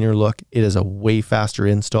much cleaner look. It is a way faster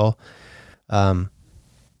install.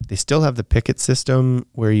 They still have the picket system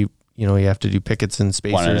where you have to do pickets and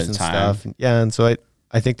spacers and stuff. Yeah, and so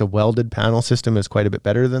I think the welded panel system is quite a bit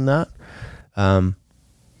better than that. I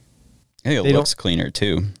think it looks cleaner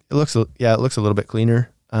too. It looks a little bit cleaner.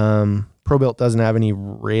 Pro-Built doesn't have any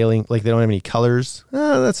railing, like they don't have any colors.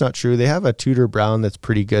 That's not true. They have a Tudor brown that's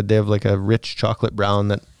pretty good. They have like a rich chocolate brown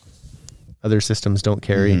that other systems don't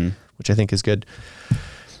carry, which I think is good.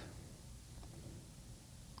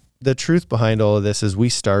 The truth behind all of this is we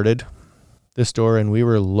started the store and we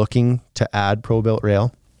were looking to add Pro-Built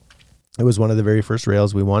rail. It was one of the very first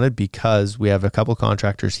rails we wanted because we have a couple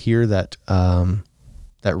contractors here that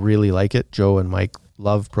really like it. Joe and Mike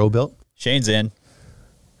love Pro-Built. Shane's in.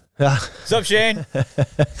 What's up, Shane?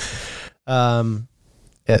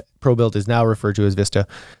 Pro-Built is now referred to as Vista.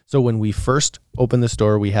 So when we first opened the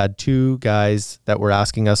store, we had two guys that were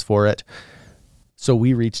asking us for it. So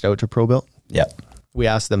we reached out to Pro-Built. Yep. We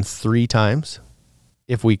asked them 3 times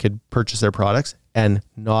if we could purchase their products, and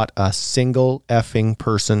not a single effing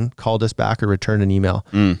person called us back or returned an email.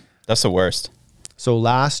 That's the worst. So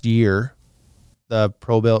last year, the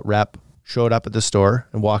Pro-Built rep showed up at the store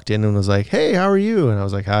and walked in and was like, "Hey, how are you?" And I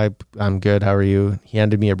was like, "Hi, I'm good. How are you?" He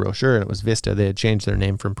handed me a brochure and it was Vista. They had changed their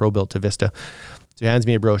name from Pro-Built to Vista. So he hands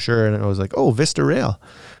me a brochure and I was like, "Oh, Vista Rail."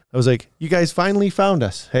 I was like, "You guys finally found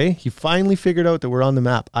us. Hey, you finally figured out that we're on the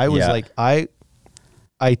map." I was like, I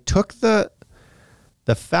took the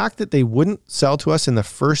fact that they wouldn't sell to us in the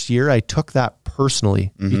first year, I took that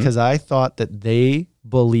personally because I thought that they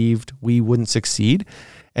believed we wouldn't succeed.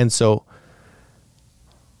 And so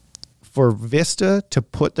for Vista to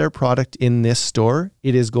put their product in this store,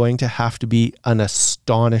 it is going to have to be an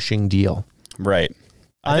astonishing deal. Right.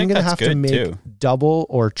 I'm going to have to make double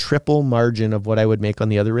or triple margin of what I would make on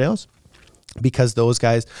the other rails because those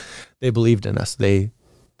guys, they believed in us. They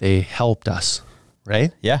helped us.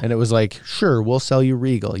 Right? Yeah. And it was like, sure, we'll sell you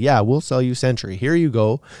Regal. Yeah, we'll sell you Century. Here you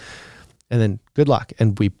go. And then good luck.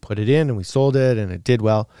 And we put it in and we sold it and it did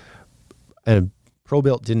well. And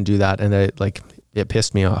Pro-Built didn't do that. And it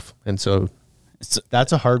pissed me off. And so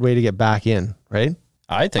that's a hard way to get back in, right?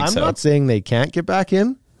 I think so. I'm not saying they can't get back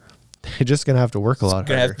in. They're just going to have to work a lot harder. It's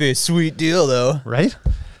going to have to be a sweet deal though. Right?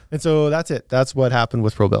 And so that's it. That's what happened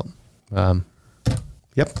with Pro-Built.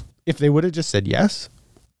 Yep. If they would have just said yes,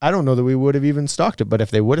 I don't know that we would have even stocked it, but if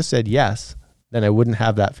they would have said yes, then I wouldn't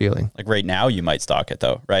have that feeling. Like right now, you might stock it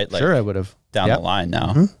though, right? Like sure, I would have. Down the line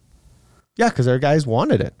now. Yeah, because our guys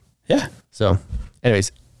wanted it. Yeah. So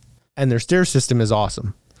anyways, and their stair system is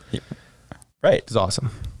awesome. Yeah. Right. It's awesome.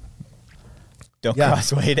 Don't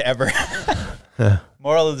cross Wade ever.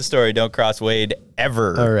 Moral of the story, don't cross Wade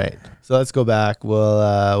ever. All right. So let's go back.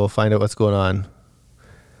 We'll find out what's going on.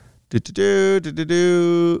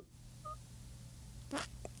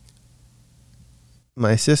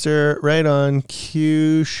 My sister, right on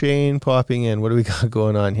cue, Shane popping in. What do we got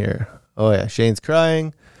going on here? Oh, yeah. Shane's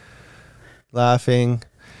crying, laughing,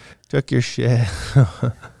 took your shit.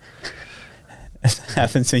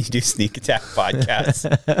 Happens when you do sneak attack podcasts.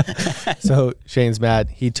 So Shane's mad.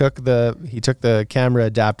 He took the camera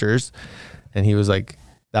adapters and he was like,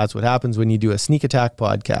 that's what happens when you do a sneak attack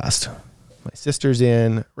podcast. My sister's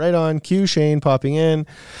in, right on cue, Shane popping in.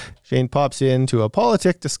 Shane pops into a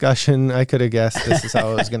politic discussion. I could have guessed this is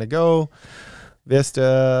how it was going to go.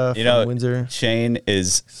 Vista from Windsor. Shane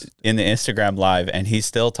is in the Instagram live, and he's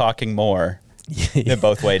still talking more than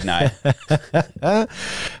both Wade and I.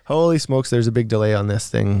 Holy smokes, there's a big delay on this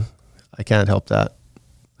thing. I can't help that.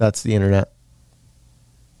 That's the internet.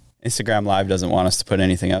 Instagram live doesn't want us to put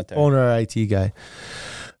anything out there. Owner, our IT guy.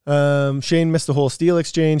 Shane missed the whole steel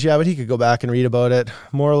exchange. Yeah, but he could go back and read about it.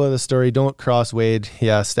 Moral of the story, don't cross Wade.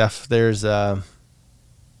 Yeah, Steph, there's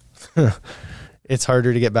it's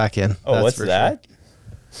harder to get back in. Oh, what's that?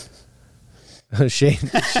 Sure.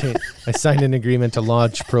 Shane, I signed an agreement to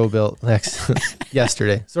launch ProBuilt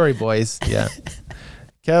yesterday. Sorry, boys. Yeah.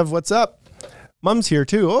 Kev, what's up? Mom's here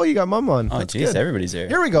too. Oh, you got Mom on. Oh, geez, everybody's here.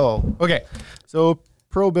 Here we go. Okay, so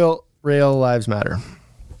ProBuilt Rail Lives Matter.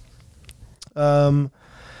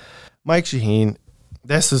 Mike Shaheen,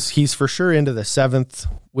 he's for sure into the 7th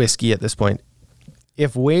whiskey at this point.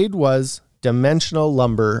 If Wade was dimensional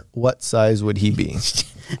lumber, what size would he be?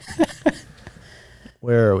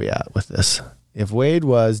 Where are we at with this? If Wade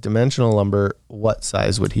was dimensional lumber, what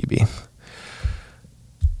size would he be?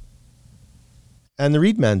 And the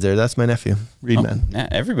Reedman's there. That's my nephew, Reedman. Yeah,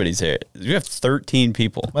 everybody's here. We have 13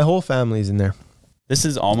 people. My whole family's in there. This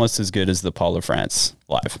is almost as good as the Paul of France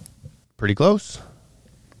live. Pretty close.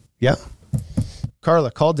 Yeah.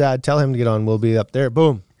 Carla, call Dad. Tell him to get on. We'll be up there.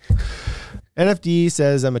 Boom. NFD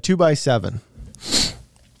says, I'm a 2x7.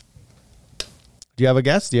 Do you have a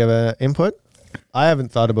guess? Do you have an input? I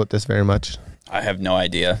haven't thought about this very much. I have no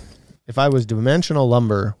idea. If I was dimensional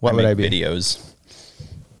lumber, what would I be? Videos.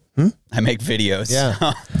 I make videos.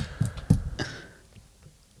 Yeah.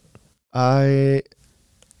 I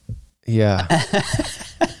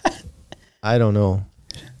don't know.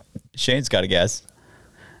 Shane's got a guess.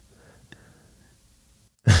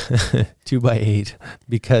 2x8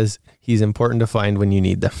 because he's important to find when you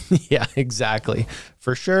need them. Yeah, exactly.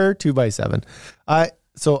 For sure, 2x7.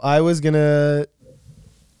 So I was going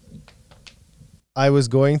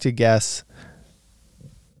to guess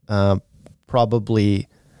probably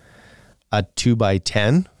a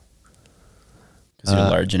 2x10. Because you're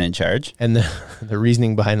large and in charge. And the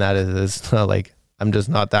reasoning behind that is like, I'm just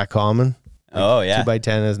not that common. Like, oh, yeah.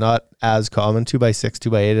 2x10 is not as common. 2x6,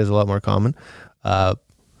 2x8 is a lot more common.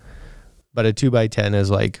 But a 2x10 is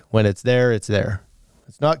like, when it's there, it's there.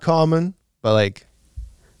 It's not common, but like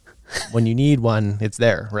when you need one, it's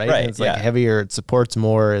there, right? Right. And it's like heavier, it supports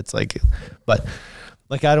more. It's like, but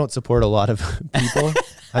like I don't support a lot of people.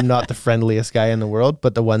 I'm not the friendliest guy in the world,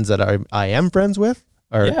 but the ones that I am friends with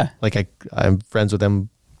are like I'm friends with them.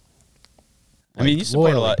 I mean, you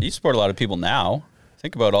support a lot. You support a lot of people now.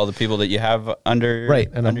 Think about all the people that you have under. Right,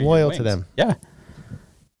 and I'm loyal to them. Yeah,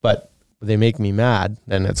 but they make me mad,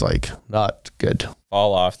 then it's like not good.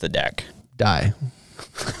 Fall off the deck. Die.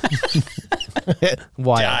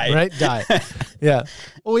 Why? Die. Right? Die. Yeah.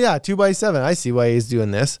 Oh yeah, 2x7. I see why he's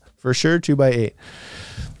doing this. For sure, 2x8.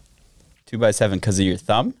 2x7 because of your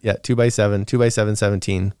thumb? Yeah, 2x7. 2x7,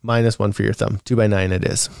 17. -1 for your thumb. 2x9 it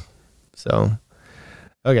is. So,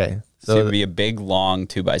 okay. So it would be a big, long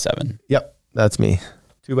 2x7. Yep, that's me.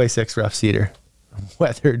 2x6 rough cedar.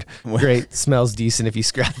 Weathered. Great. Smells decent if you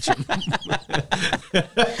scratch him.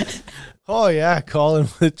 Oh yeah, Colin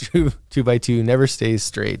with 2x2 never stays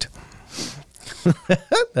straight.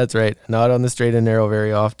 That's right. Not on the straight and narrow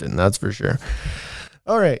very often. That's for sure.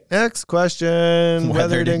 All right. Next question.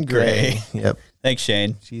 Weathered and gray. Yep. Thanks,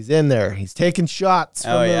 Shane. She's in there. He's taking shots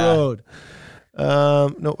from the road.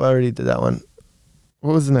 Nope. I already did that one.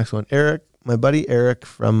 What was the next one? Eric, my buddy Eric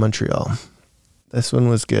from Montreal. This one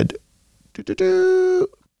was good.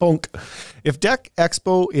 Bonk. If Deck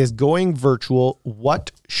Expo is going virtual, what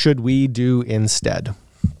should we do instead?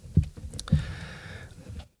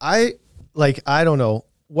 I don't know.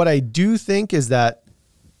 What I do think is that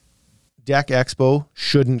Deck Expo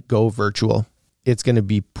shouldn't go virtual. It's going to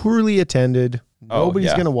be poorly attended.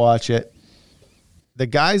 Nobody's going to watch it. The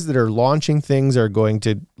guys that are launching things are going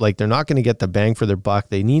to, they're not going to get the bang for their buck.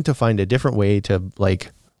 They need to find a different way to,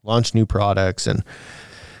 launch new products. And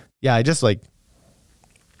yeah, I just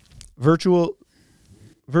virtual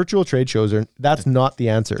trade shows that's not the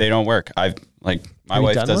answer. They don't work. My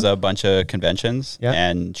wife does a bunch of conventions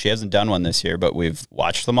and she hasn't done one this year, but we've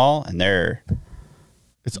watched them all and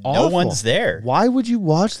it's awful. No one's there. Why would you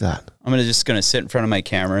watch that? I'm just going to sit in front of my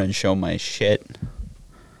camera and show my shit.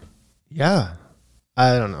 Yeah.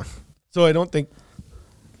 I don't know. So I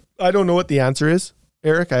don't know what the answer is,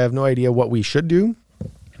 Eric. I have no idea what we should do,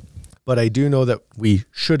 but I do know that we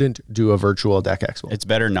shouldn't do a virtual Deck Expo. It's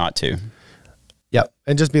better not to. Yeah.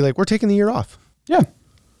 And just be like, we're taking the year off. Yeah.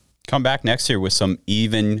 Come back next year with some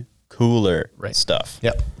even cooler stuff.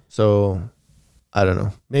 Yep. So I don't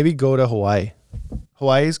know. Maybe go to Hawaii.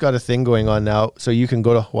 Hawaii's got a thing going on now. So you can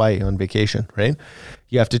go to Hawaii on vacation, right?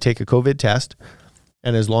 You have to take a COVID test.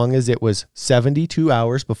 And as long as it was 72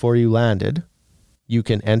 hours before you landed, you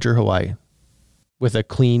can enter Hawaii with a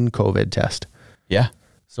clean COVID test. Yeah.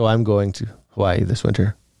 So I'm going to Hawaii this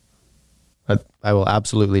winter. I will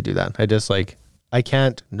absolutely do that. I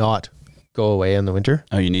can't not go away in the winter.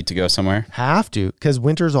 Oh, you need to go somewhere? Have to, because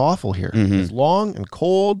winter's awful here. It's long and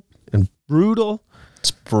cold and brutal. It's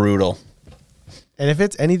brutal. And if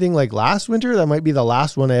it's anything like last winter, that might be the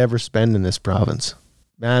last one I ever spend in this province.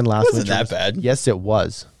 Man, last Wasn't winter that bad? Yes, it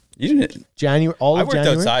was. You didn't. January. I worked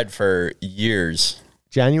outside for years.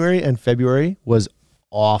 January and February was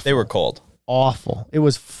awful. They were cold. Awful. It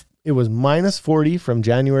was minus 40 from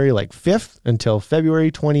January 5th until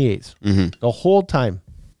February 28th. The whole time.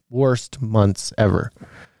 Worst months ever.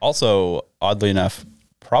 Also, oddly enough,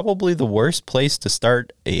 probably the worst place to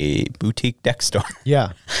start a boutique deck store.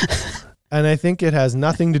 Yeah. And I think it has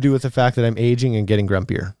nothing to do with the fact that I'm aging and getting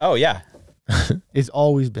grumpier. Oh, yeah. It's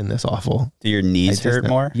always been this awful. Do your knees hurt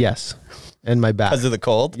more? Yes. And my back. Because of the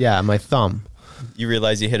cold? Yeah, my thumb. You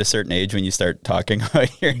realize you hit a certain age when you start talking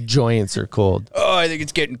about your joints are cold. Oh, I think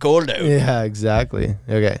it's getting cold out. Yeah, exactly.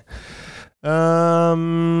 Okay.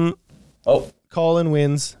 Colin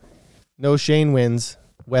wins. No, Shane wins.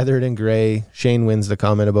 Weathered and gray. Shane wins the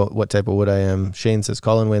comment about what type of wood I am. Shane says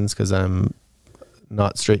Colin wins because I'm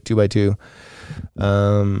not straight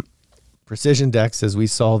 2x2. Precision Deck says we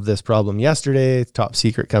solved this problem yesterday. Top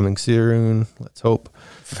secret coming soon. Let's hope.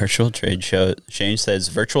 Virtual trade show. Shane says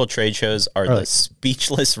virtual trade shows are the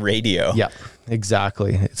speechless radio. Yeah,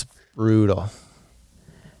 exactly. It's brutal.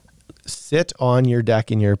 Sit on your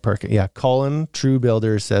deck in your parka. Yeah, Colin True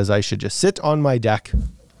Builder says I should just sit on my deck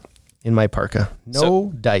in my parka.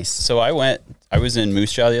 No dice. So I was in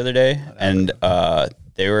Moose Jaw the other day, and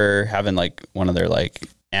they were having one of their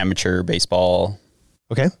amateur baseball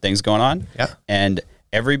things going on. Yeah. And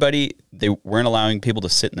they weren't allowing people to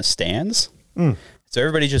sit in the stands. So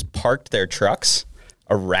everybody just parked their trucks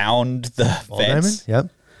around the fence. Yep.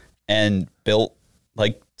 And built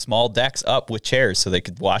small decks up with chairs so they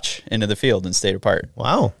could watch into the field and stay apart.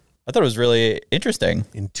 Wow. I thought it was really interesting.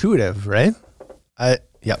 Intuitive, right?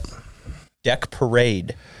 Yep. Deck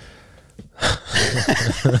parade.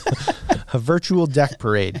 A virtual deck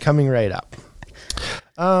parade coming right up.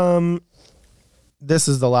 This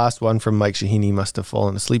is the last one from Mike Shahini. Must have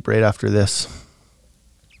fallen asleep right after this.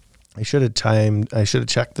 I should have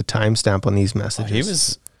checked the timestamp on these messages. He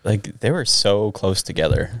was they were so close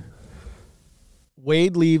together.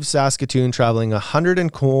 Wade leaves Saskatoon traveling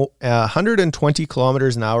 120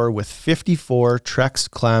 kilometers an hour with 54 Trex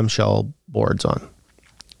clamshell boards on.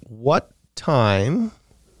 What time?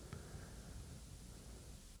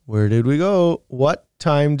 Where did we go? What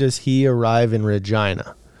time does he arrive in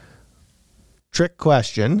Regina? Trick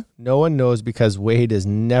question. No one knows because Wade is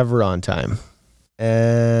never on time.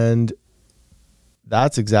 And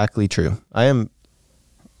that's exactly true. I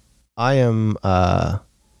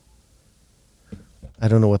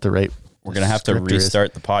don't know what the right. We're going to have to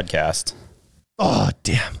restart the podcast. Oh,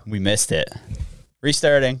 damn. We missed it.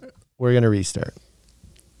 Restarting. We're going to restart.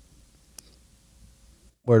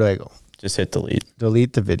 Where do I go? Just hit delete.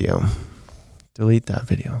 Delete the video. Delete that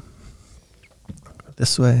video.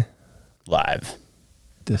 This way. Live.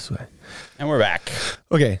 This way. And we're back.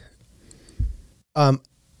 Okay. I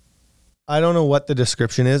don't know what the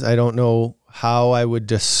description is. I don't know how I would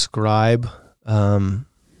describe how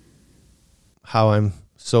I'm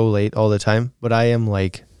so late all the time, but I am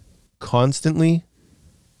constantly,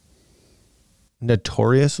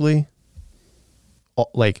 notoriously,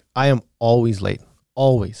 I am always late.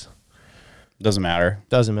 Always. Doesn't matter.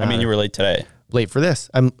 Doesn't matter. I mean, you were late today. Late for this.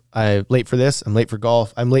 I'm late for this. I'm late for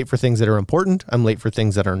golf. I'm late for things that are important. I'm late for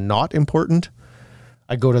things that are not important.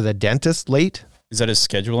 I go to the dentist late. Is that a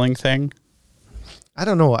scheduling thing? I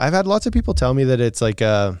don't know. I've had lots of people tell me that it's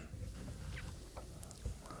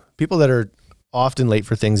people that are often late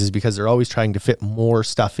for things is because they're always trying to fit more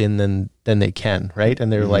stuff in than they can, right?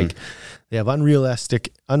 And they're they have unrealistic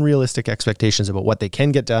expectations about what they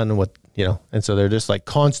can get done and what, and so they're just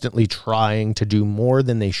constantly trying to do more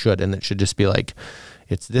than they should. And it should just be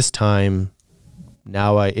it's this time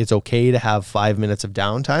now. It's okay to have 5 minutes of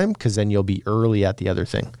downtime because then you'll be early at the other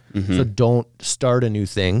thing. So don't start a new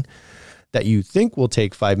thing that you think will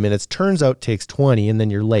take 5 minutes, turns out takes 20, and then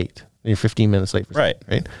you're late. And you're 15 minutes late for something,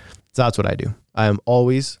 right? So that's what I do. I am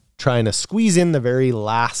always trying to squeeze in the very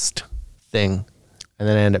last thing, and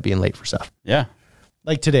then I end up being late for stuff. Yeah.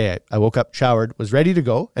 Like today, I woke up, showered, was ready to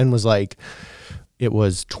go, and was it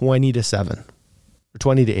was 20 to 7, or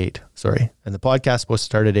 20 to 8, sorry. And the podcast supposed to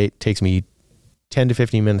start at 8, takes me 10 to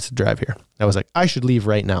 15 minutes to drive here. I was like, I should leave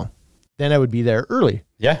right now. Then I would be there early.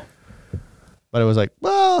 Yeah. But I was like,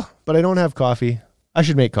 well, but I don't have coffee. I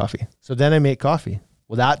should make coffee. So then I make coffee.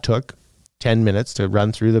 Well, that took 10 minutes to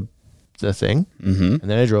run through the thing. Mm-hmm. And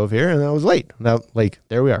then I drove here and I was late. Now, like,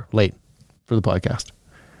 there we are, late for the podcast.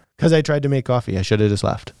 Because I tried to make coffee. I should have just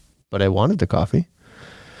left. But I wanted the coffee.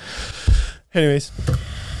 Anyways.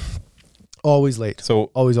 Always late.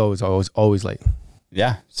 So always late.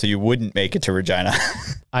 Yeah. So you wouldn't make it to Regina.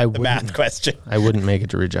 I The wouldn't. math question. I wouldn't make it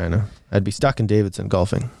to Regina. I'd be stuck in Davidson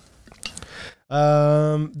golfing.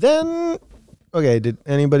 Then, okay, did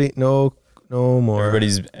anybody, no more.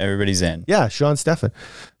 Everybody's in. Yeah, Sean Stefan.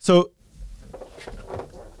 So,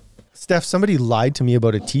 Steph, somebody lied to me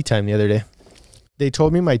about a tee time the other day. They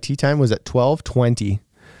told me my tee time was at 12:20,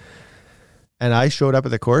 and I showed up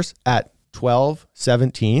at the course at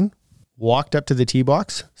 12:17, walked up to the tee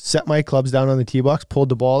box, set my clubs down on the tee box, pulled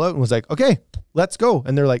the ball out, and was like, okay, let's go.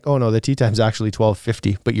 And they're like, oh no, the tee time's actually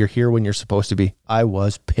 12:50, but you're here when you're supposed to be. I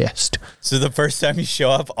was pissed. So the first time you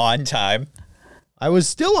show up on time. I was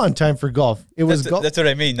still on time for golf. It was golf. That's what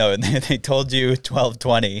I mean, though. They told you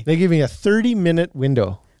 12:20 They gave me a 30-minute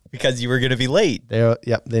window. because you were going to be late.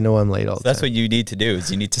 They know I'm late all the That's time. what you need to do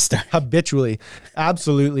is you need to start. Habitually.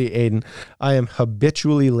 Absolutely, Aiden. I am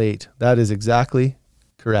habitually late. That is exactly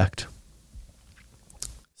correct.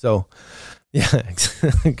 So, yeah.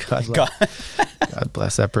 God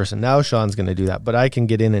bless that person. Now Sean's going to do that, but I can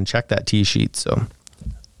get in and check that tee sheet. So,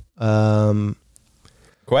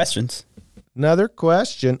 Questions? another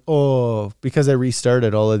question. Oh, because I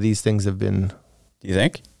restarted, all of these things have been, Do you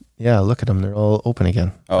think? yeah, look at them. They're all open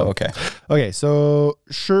again. Oh, okay. Okay, so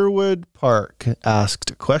Sherwood Park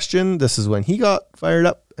asked a question. This is when he got fired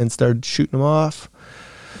up and started shooting them off.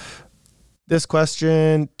 This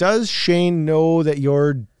question, does Shane know that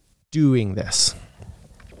you're doing this?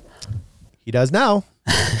 He does now.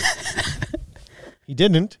 He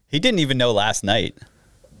didn't. He didn't even know last night.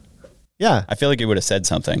 Yeah. I feel like he would have said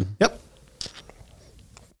something. Yep.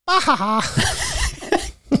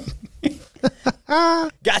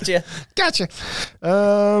 Gotcha. Gotcha.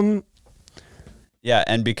 Yeah,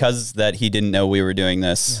 and because that he didn't know we were doing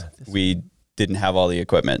this, we didn't have all the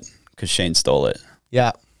equipment because Shane stole it.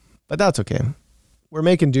 Yeah, but that's okay. We're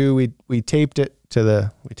making do. We taped it to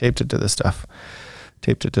the stuff.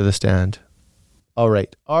 Taped it to the stand. All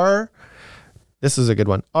right. This is a good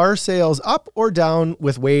one. Are sales up or down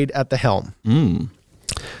with Wade at the helm?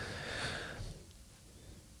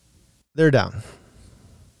 They're down.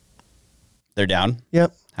 They're down?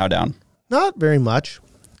 Yep. How down? Not very much.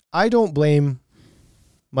 I don't blame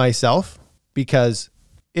myself because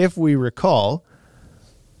if we recall,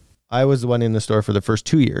 I was the one in the store for the first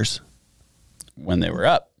 2 years. When they were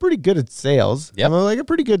up. Pretty good at sales. Yep. I'm like a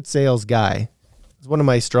pretty good sales guy. It's one of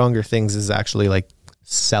my stronger things is actually like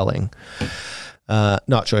selling.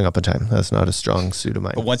 Not showing up on time. That's not a strong suit of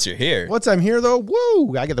mine. But once you're here. Once I'm here though,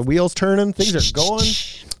 whoa, I get the wheels turning. Things are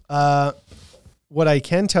going. What I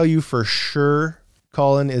can tell you for sure,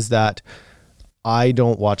 Colin, is that I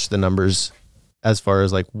don't watch the numbers as far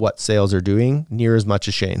as like what sales are doing near as much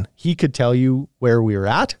as Shane. He could tell you where we were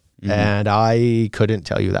at, and I couldn't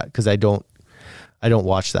tell you that because I don't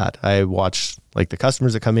watch that. I watch like the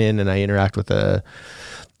customers that come in, and I interact with the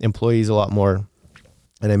employees a lot more,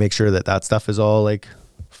 and I make sure that stuff is all like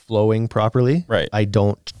flowing properly. Right. I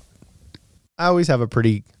always have a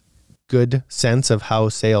pretty good sense of how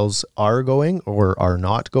sales are going or are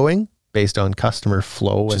not going based on customer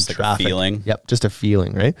flow Just and like traffic. a feeling. Yep, just a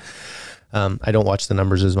feeling, right? I don't watch the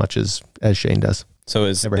numbers as much as Shane does. So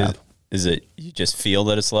is it you just feel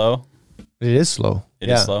that it's low? It is slow. It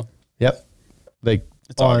is slow? Yep. Like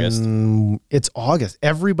It's August. It's August.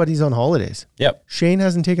 Everybody's on holidays. Yep. Shane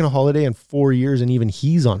hasn't taken a holiday in 4 years, and even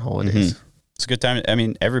he's on holidays. It's a good time. I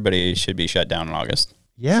mean, everybody should be shut down in August.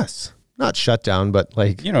 Yes. Not shut down, but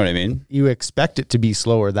like You know what I mean? you expect it to be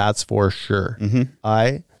slower. That's for sure.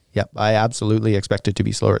 I absolutely expect it to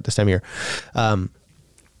be slower at this time of year.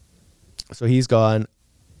 So he's gone.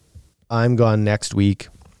 I'm gone next week.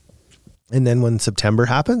 And then when September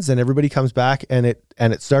happens, then everybody comes back and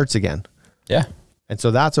it starts again. Yeah. And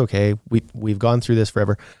so that's okay. We've gone through this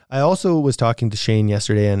forever. I also was talking to Shane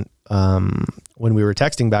yesterday, and when we were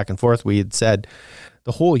texting back and forth, we had said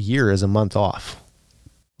the whole year is a month off.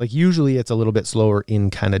 Like usually it's a little bit slower in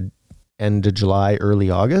kind of end of July, early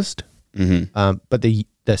August. But the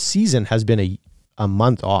season has been a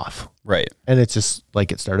month off. Right. And it's just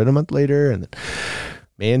like it started a month later, and then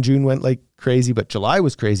May and June went like crazy, but July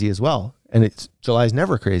was crazy as well. And July's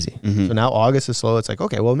never crazy. So now August is slow. It's like,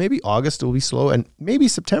 okay, well, maybe August will be slow, and maybe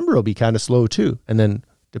September will be kind of slow too. And then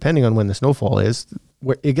depending on when the snowfall is,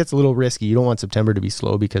 where it gets a little risky. You don't want September to be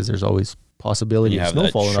slow because there's always possibility of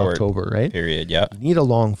snowfall in October, right? Period. Yeah. You need a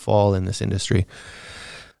long fall in this industry.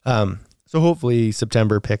 So hopefully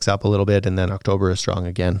September picks up a little bit and then October is strong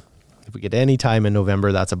again. If we get any time in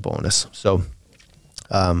November, that's a bonus. So,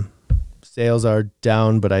 sales are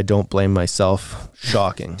down, but I don't blame myself.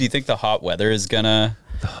 Shocking. Do you think the hot weather is gonna,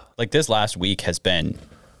 like this last week has been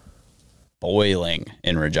boiling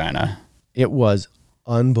in Regina? It was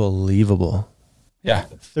unbelievable. Yeah.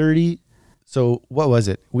 30. So what was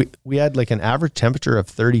it? We had like an average temperature of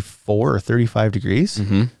 34 or 35 degrees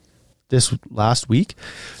this last week.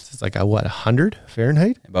 So it's like 100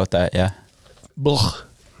 Fahrenheit? About that, yeah. Ugh.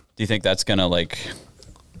 Do you think that's gonna like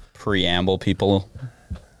preamble people,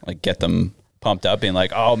 like get them pumped up, being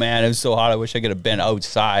like, "Oh man, it was so hot. I wish I could have been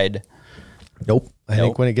outside." Nope. I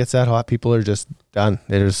think when it gets that hot, people are just done.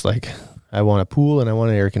 They're just like, I want a pool and I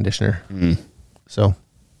want an air conditioner. So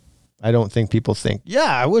I don't think people think,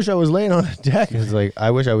 yeah, I wish I was laying on a deck. It's like,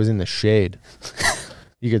 I wish I was in the shade.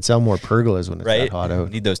 You could sell more pergolas when it's that hot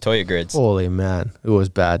out. Need those Toya grids. Holy man. It was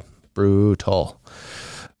bad. Brutal.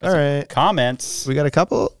 All right. Comments. We got a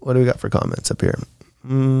couple. What do we got for comments up here?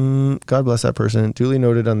 God bless that person. Duly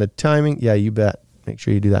noted on the timing. Yeah, you bet. Make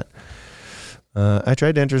sure you do that. I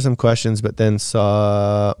tried to enter some questions, but then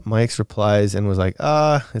saw Mike's replies and was like,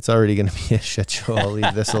 it's already going to be a shit show. I'll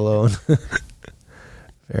leave this alone.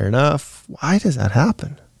 Fair enough. Why does that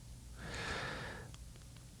happen?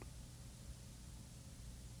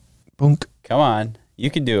 Boonk. Come on. You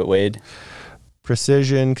can do it, Wade.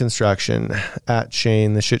 Precision Construction at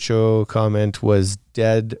Shane. The shit show comment was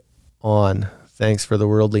dead on. Thanks for the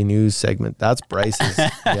worldly news segment. That's Bryce's.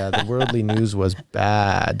 Yeah, the worldly news was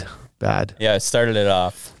bad. Yeah, it started it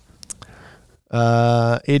off.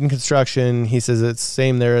 Aiden Construction, he says it's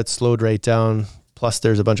same there. It's slowed right down. Plus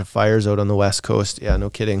there's a bunch of fires out on the West Coast. Yeah, no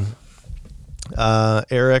kidding.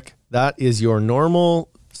 Eric, that is your normal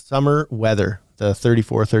summer weather, the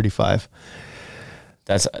 34, 35.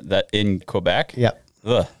 That's that in Quebec? Yeah.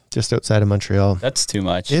 Ugh. Just outside of Montreal. That's too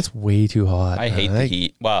much. It's way too hot. I hate the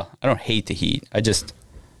heat. Well, I don't hate the heat. I just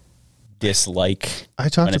dislike. I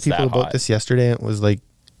talked to people about this yesterday and it was like,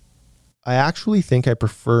 I actually think I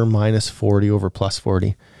prefer minus 40 over plus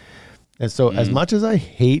 40. And so as much as I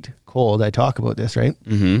hate cold, I talk about this, right?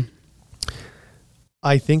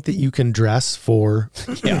 I think that you can dress for,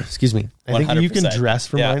 excuse me. I think that you can dress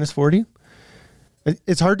for minus 40.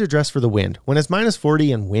 It's hard to dress for the wind. When it's minus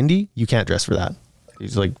 40 and windy, you can't dress for that.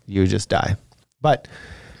 It's like you just die. But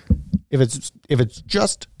if it's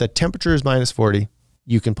just the temperature is minus 40,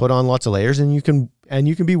 you can put on lots of layers and you can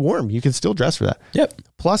be warm. You can still dress for that. Yep.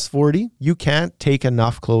 Plus 40, you can't take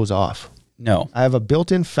enough clothes off. No. I have a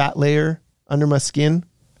built-in fat layer under my skin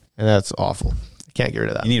and that's awful. I can't get rid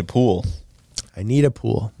of that. You need a pool. I need a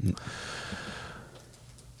pool.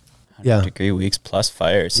 100-degree weeks plus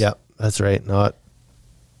fires. Yeah, that's right. Not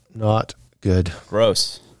good.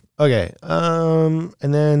 Gross. Okay. And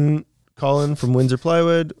then Colin from Windsor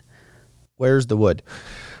Plywood. Where's the wood?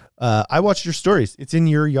 I watched your stories. It's in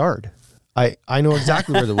your yard. I know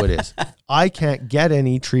exactly where the wood is. I can't get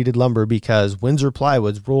any treated lumber because Windsor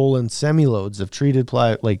Plywood's rolling semi-loads of treated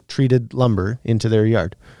lumber into their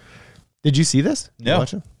yard. Did you see this? No.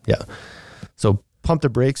 Watch it? Yeah. So pump the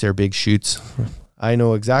brakes. They're big chutes. I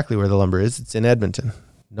know exactly where the lumber is. It's in Edmonton,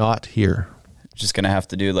 not here. Just going to have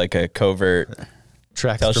to do like a covert.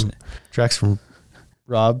 Tracks from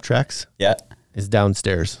Rob Trex. Yeah. Is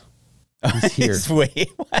downstairs. He's here. Wait,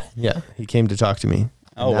 what? Yeah. He came to talk to me.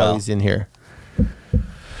 Oh, now he's in here.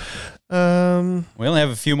 We only have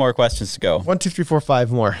a few more questions to go. 1, 2, 3, 4,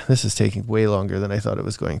 5 more. This is taking way longer than I thought it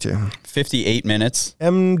was going to. 58 minutes.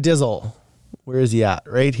 M Dizzle. Where is he at?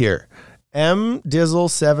 Right here. M Dizzle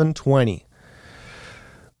 720.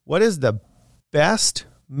 What is the best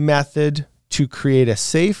method to create a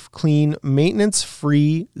safe, clean,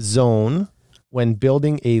 maintenance-free zone when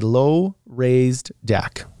building a low raised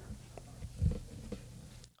deck?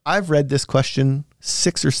 I've read this question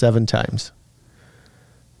 6 or 7 times.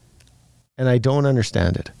 And I don't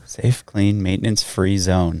understand it. Safe, clean, maintenance-free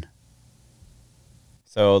zone.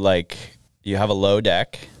 So, like, you have a low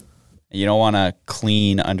deck, and you don't want to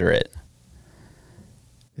clean under it.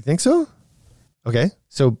 You think so? Okay.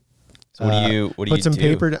 So what do you put some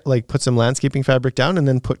paper, put some landscaping fabric down and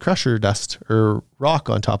then put crusher dust or rock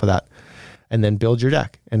on top of that and then build your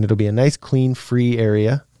deck. And it'll be a nice, clean, free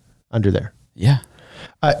area under there. Yeah.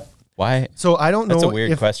 Why? So I don't know. That's a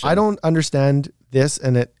weird question. I don't understand this.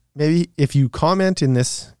 And it maybe if you comment in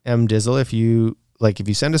this M Dizzle, if you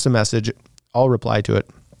send us a message, I'll reply to it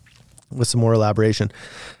with some more elaboration.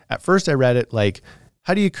 At first I read it like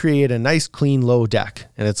how do you create a nice, clean, low deck?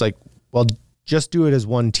 And it's like, well, just do it as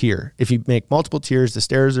one tier. If you make multiple tiers, the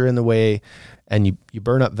stairs are in the way and you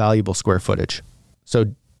burn up valuable square footage.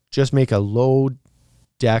 So just make a low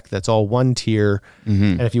deck that's all one tier.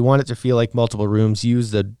 And if you want it to feel like multiple rooms,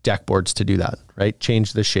 use the deck boards to do that, right?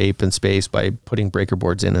 Change the shape and space by putting breaker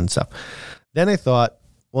boards in and stuff. Then I thought,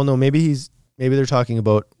 well, no, maybe they're talking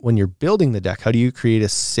about when you're building the deck, how do you create a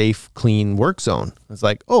safe, clean work zone? It's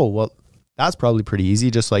like, oh, well, that's probably pretty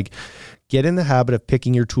easy. Just like get in the habit of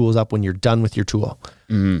picking your tools up when you're done with your tool.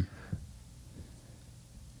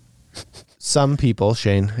 Some people,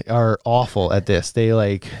 Shane, are awful at this.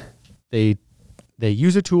 They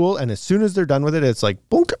use a tool, and as soon as they're done with it, it's like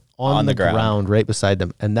boonk on the ground right beside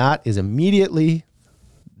them. And that is immediately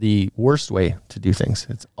the worst way to do things.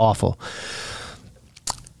 It's awful.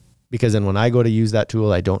 Because then when I go to use that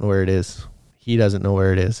tool, I don't know where it is. He doesn't know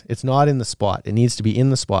where it is. It's not in the spot. It needs to be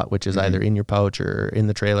in the spot, which is either in your pouch or in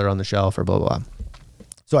the trailer on the shelf or blah, blah, blah.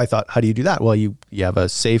 So I thought, how do you do that? Well, you have a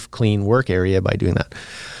safe, clean work area by doing that.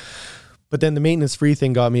 But then the maintenance free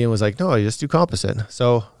thing got me and was like, no, I just do composite.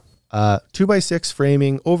 So 2x6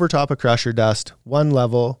 framing over top of crusher dust, one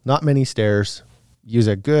level, not many stairs. Use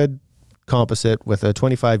a good composite with a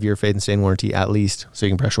 25-year fade and stain warranty at least, so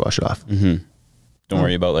you can pressure wash it off. Don't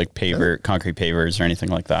worry about like concrete pavers or anything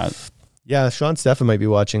like that. Yeah, Sean Steffen might be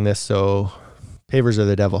watching this, so pavers are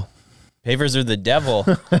the devil. Pavers are the devil.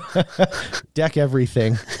 Deck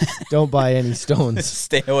everything. Don't buy any stones.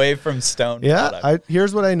 Stay away from stone. Yeah,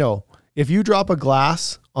 here's what I know. If you drop a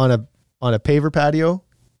glass on a paver patio,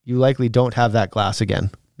 you likely don't have that glass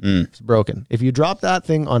again. It's broken. If you drop that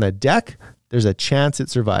thing on a deck, there's a chance it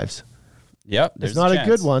survives. Yep. It's not a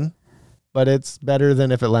good one, but it's better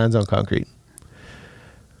than if it lands on concrete.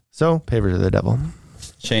 So pavers are the devil.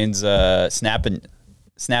 Shane's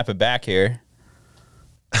snapping back here.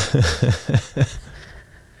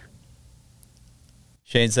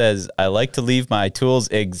 Shane says, I like to leave my tools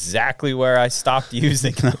exactly where I stopped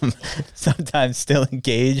using them. Sometimes still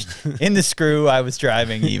engaged in the screw I was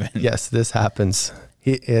driving even. Yes, this happens.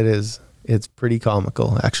 It's pretty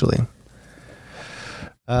comical, actually.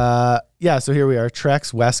 Yeah, so here we are.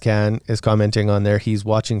 Trex Westcan is commenting on there. He's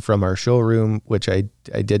watching from our showroom, which I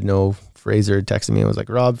did know. Fraser texted me and was like,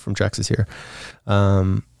 Rob from Trex is here.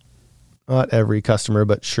 Not every customer,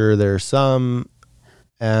 but sure there's some.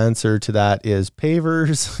 Answer to that is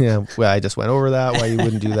pavers. Yeah, well, I just went over that, why you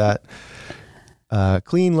wouldn't do that.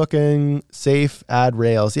 Clean looking, safe, add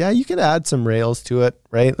rails. Yeah, you could add some rails to it,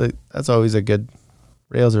 right? Like, that's always a good...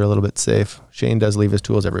 Rails are a little bit safe. Shane does leave his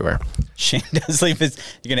tools everywhere. Shane does leave his...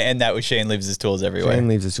 You're going to end that with Shane leaves his tools everywhere. Shane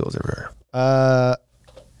leaves his tools everywhere.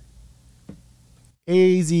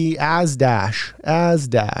 Asdash,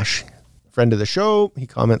 friend of the show. He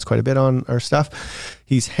comments quite a bit on our stuff.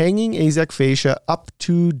 He's hanging AZEK fascia up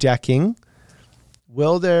to decking.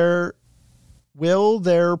 Will there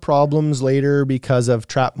problems later because of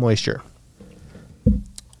trapped moisture?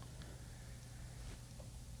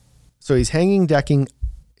 So he's hanging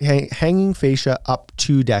fascia up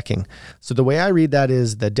to decking. So the way I read that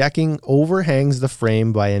is the decking overhangs the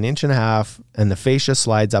frame by 1.5 inches and the fascia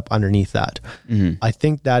slides up underneath that. I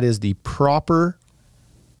think that is the proper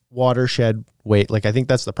watershed way. Like, I think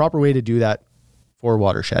that's the proper way to do that for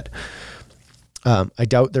watershed. I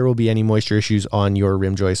doubt there will be any moisture issues on your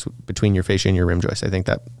rim joist, between your fascia and your rim joist. I think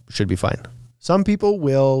that should be fine. Some people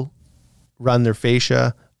will run their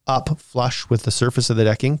fascia up flush with the surface of the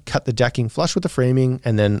decking, cut the decking flush with the framing,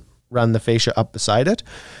 and then run the fascia up beside it,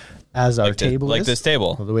 as our table is. Like this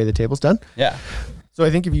table. The way the table's done. Yeah. So I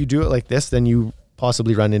think if you do it like this, then you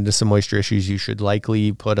possibly run into some moisture issues. You should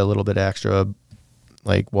likely put a little bit of extra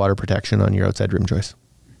like water protection on your outside rim joist.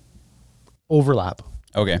 Overlap.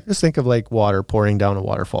 Okay. Just think of like water pouring down a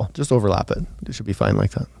waterfall. Just overlap it. It should be fine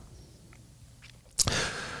like that.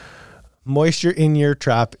 Moisture in your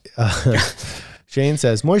trap. Shane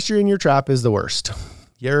says, moisture in your trap is the worst.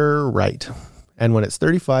 You're right. And when it's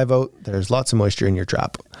 35 out, there's lots of moisture in your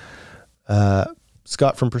trap.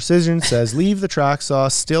 Scott from Precision says, leave the track saw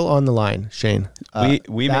still on the line, Shane.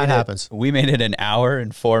 We that happens. We made it 1 hour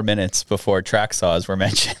and 4 minutes before track saws were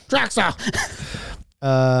mentioned. Track saw!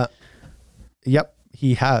 Yep,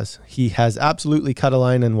 he has. He has absolutely cut a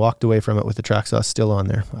line and walked away from it with the track saw still on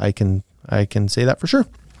there. I can say that for sure.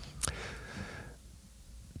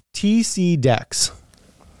 TC Dex.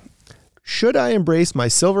 Should I embrace my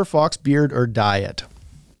silver fox beard or dye it?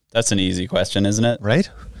 That's an easy question, isn't it? Right?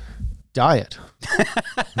 Dye it.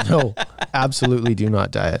 No, absolutely do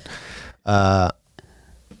not dye it.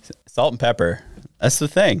 Salt and pepper. That's the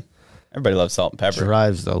thing. Everybody loves salt and pepper.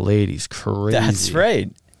 Drives the ladies crazy. That's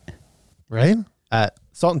right. Right?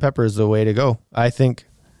 salt and pepper is the way to go. I think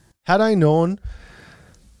had I known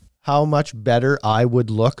how much better I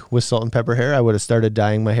would look with salt and pepper hair, I would have started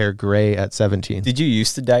dyeing my hair gray at 17. Did you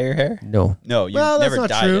used to dye your hair? No. No, you never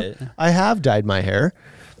dyed it. I have dyed my hair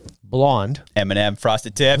blonde. M&M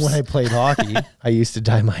frosted tips. When I played hockey, I used to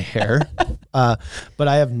dye my hair. But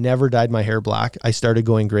I have never dyed my hair black. I started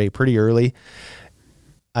going gray pretty early.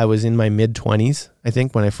 I was in my mid-20s, I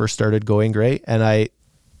think, when I first started going gray. And I,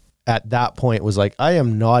 at that point, was like, I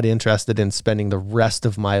am not interested in spending the rest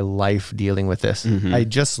of my life dealing with this. Mm-hmm. I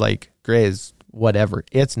just like gray is whatever.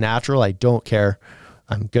 It's natural. I don't care.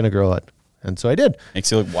 I'm going to grow it. And so I did.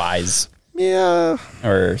 Makes you look wise. Yeah.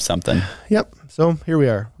 Or something. Yep. So here we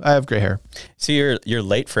are. I have gray hair. So you're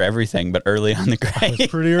late for everything, but early on the gray. It's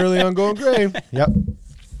pretty early on going gray. Yep.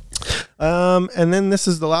 And then this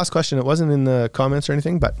is the last question. It wasn't in the comments or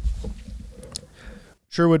anything, but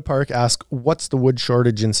Sherwood Park asked, what's the wood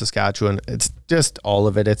shortage in Saskatchewan? It's just all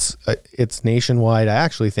of it. It's nationwide. I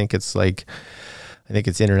actually think it's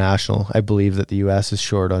international. I believe that the U.S. is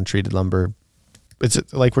short on treated lumber. It's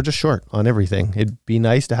like we're just short on everything. It'd be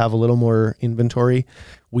nice to have a little more inventory.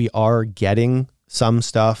 We are getting some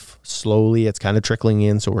stuff slowly. It's kind of trickling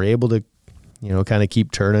in, so we're able to, kind of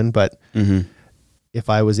keep turning. But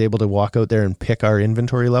if I was able to walk out there and pick our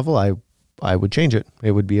inventory level, I would change it.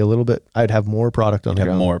 It would be a little bit. I'd have more product on the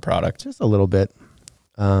ground. More product, just a little bit.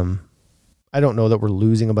 I don't know that we're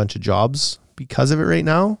losing a bunch of jobs because of it right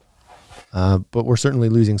now, but we're certainly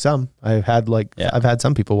losing some. I've had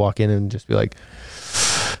some people walk in and just be like,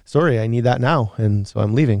 sorry, I need that now. And so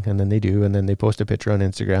I'm leaving. And then they do. And then they post a picture on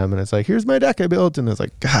Instagram and it's like, here's my deck I built. And it's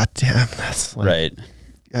like, God damn, that's like, right.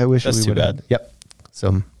 I wish that's we too would bad. Yep.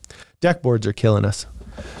 So deck boards are killing us.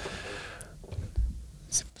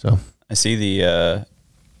 So I see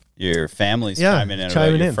your family's chiming in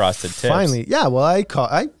about your frosted tips. Finally. Yeah. Well,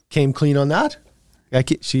 I came clean on that.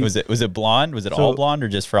 Was it blonde? Was it all blonde or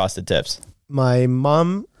just frosted tips? My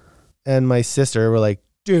mom and my sister were like,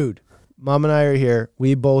 dude, Mom and I are here.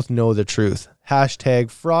 We both know the truth. #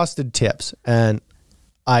 frosted tips. And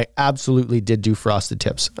I absolutely did do frosted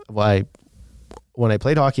tips. When I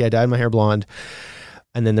played hockey, I dyed my hair blonde.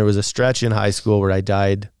 And then there was a stretch in high school where I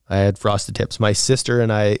had frosted tips. My sister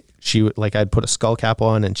and I'd put a skull cap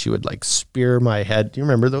on and she would like spear my head. Do you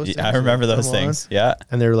remember those things? I remember those things. Yeah.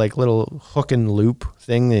 And they're like little hook and loop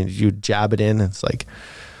thing and you jab it in. It's like,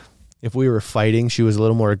 if we were fighting, she was a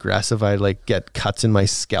little more aggressive. I'd like get cuts in my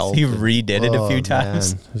scalp. You redid it a few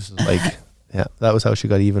times. Man. This is like, yeah, that was how she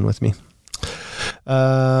got even with me.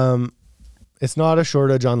 It's not a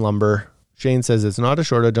shortage on lumber. Shane says it's not a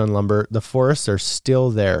shortage on lumber. The forests are still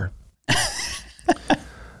there.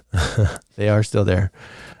 They are still there.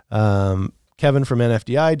 Kevin from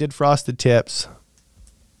NFDI did frosted tips.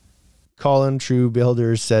 Colin True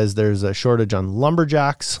Builders says there's a shortage on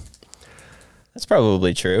lumberjacks. That's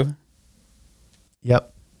probably true.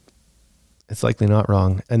 Yep. It's likely not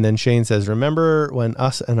wrong. And then Shane says, remember when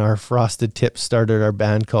us and our frosted tips started our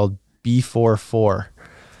band called B44?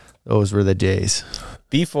 Those were the days.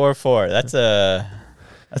 B44. That's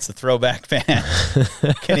a throwback band.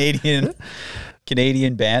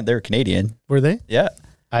 Canadian band. They're Canadian. Were they? Yeah.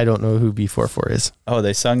 I don't know who B44 is. Oh,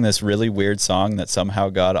 they sung this really weird song that somehow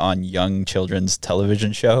got on young children's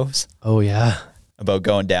television shows. Oh, yeah. About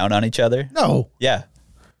going down on each other. No. Yeah.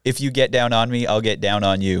 If you get down on me, I'll get down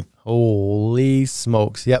on you. Holy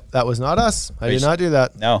smokes. Yep. That was not us. I did not do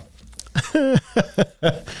that. No.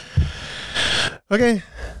 Okay.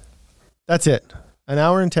 That's it. An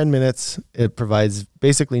hour and 10 minutes. It provides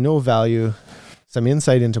basically no value, some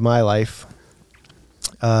insight into my life.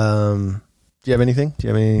 Do you have anything? Do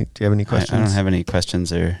you have any questions? I don't have any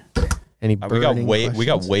questions or any burning questions. We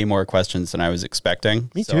got way more questions than I was expecting.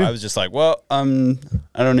 Me too. So I was just like, well, I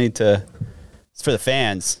don't need to. It's for the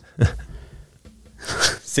fans.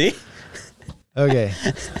 See? Okay.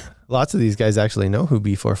 Lots of these guys actually know who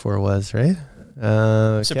B44 was, right?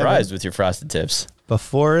 I'm surprised with your frosted tips.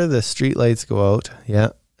 Before the street lights go out.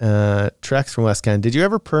 Yeah. Trex from West Canada. Did you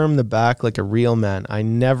ever perm the back like a real man? I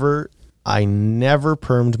never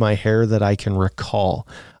permed my hair that I can recall.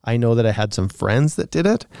 I know that I had some friends that did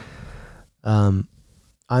it.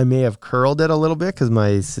 I may have curled it a little bit because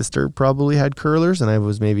my sister probably had curlers and I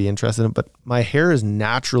was maybe interested in it, but my hair is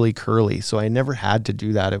naturally curly. So I never had to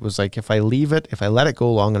do that. It was like, if I let it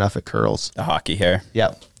go long enough, it curls. The hockey hair.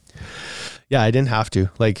 Yeah. Yeah. I didn't have to.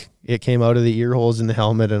 Like, it came out of the ear holes in the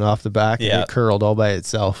helmet and off the back and it curled all by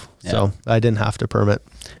itself. Yeah. So I didn't have to perm it.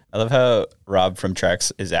 I love how Rob from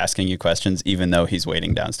Trex is asking you questions, even though he's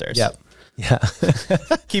waiting downstairs. Yep. Yeah.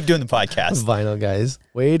 Keep doing the podcast. Vinyl guys.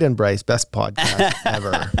 Wade and Bryce, best podcast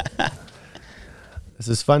ever. This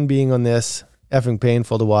is fun being on this. effing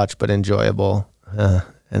painful to watch, but enjoyable. And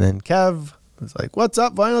then Kev was like, "What's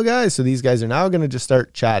up, vinyl guys?" So these guys are now going to just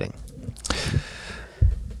start chatting.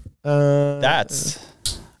 That's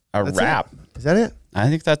a wrap. Is that it? I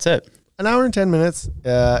think that's it. An hour and 10 minutes.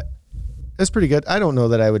 It's pretty good. I don't know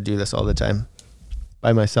that I would do this all the time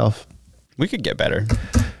by myself. We could get better.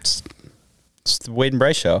 It's the Wade and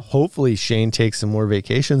Bryce show. Hopefully Shane takes some more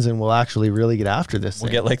vacations and we'll actually really get after this.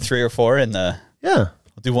 We'll get like 3 or 4 in the... Yeah.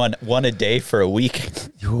 We'll do one a day for a week.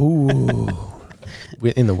 Ooh.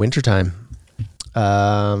 In the wintertime.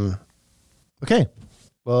 Okay.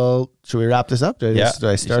 Well, should we wrap this up? Do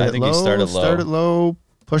I start it low? You start it low. Start it low,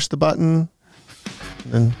 push the button,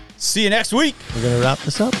 and see you next week. We're going to wrap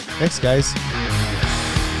this up. Thanks, guys.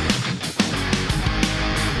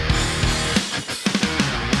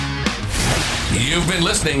 You've been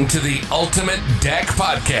listening to the Ultimate Deck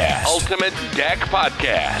Podcast. Ultimate Deck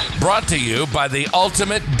Podcast. Brought to you by the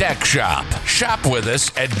Ultimate Deck Shop. Shop with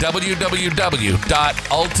us at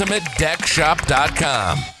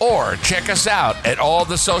www.ultimatedeckshop.com or check us out at all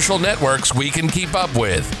the social networks we can keep up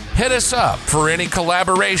with. Hit us up for any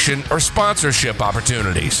collaboration or sponsorship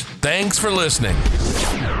opportunities. Thanks for listening.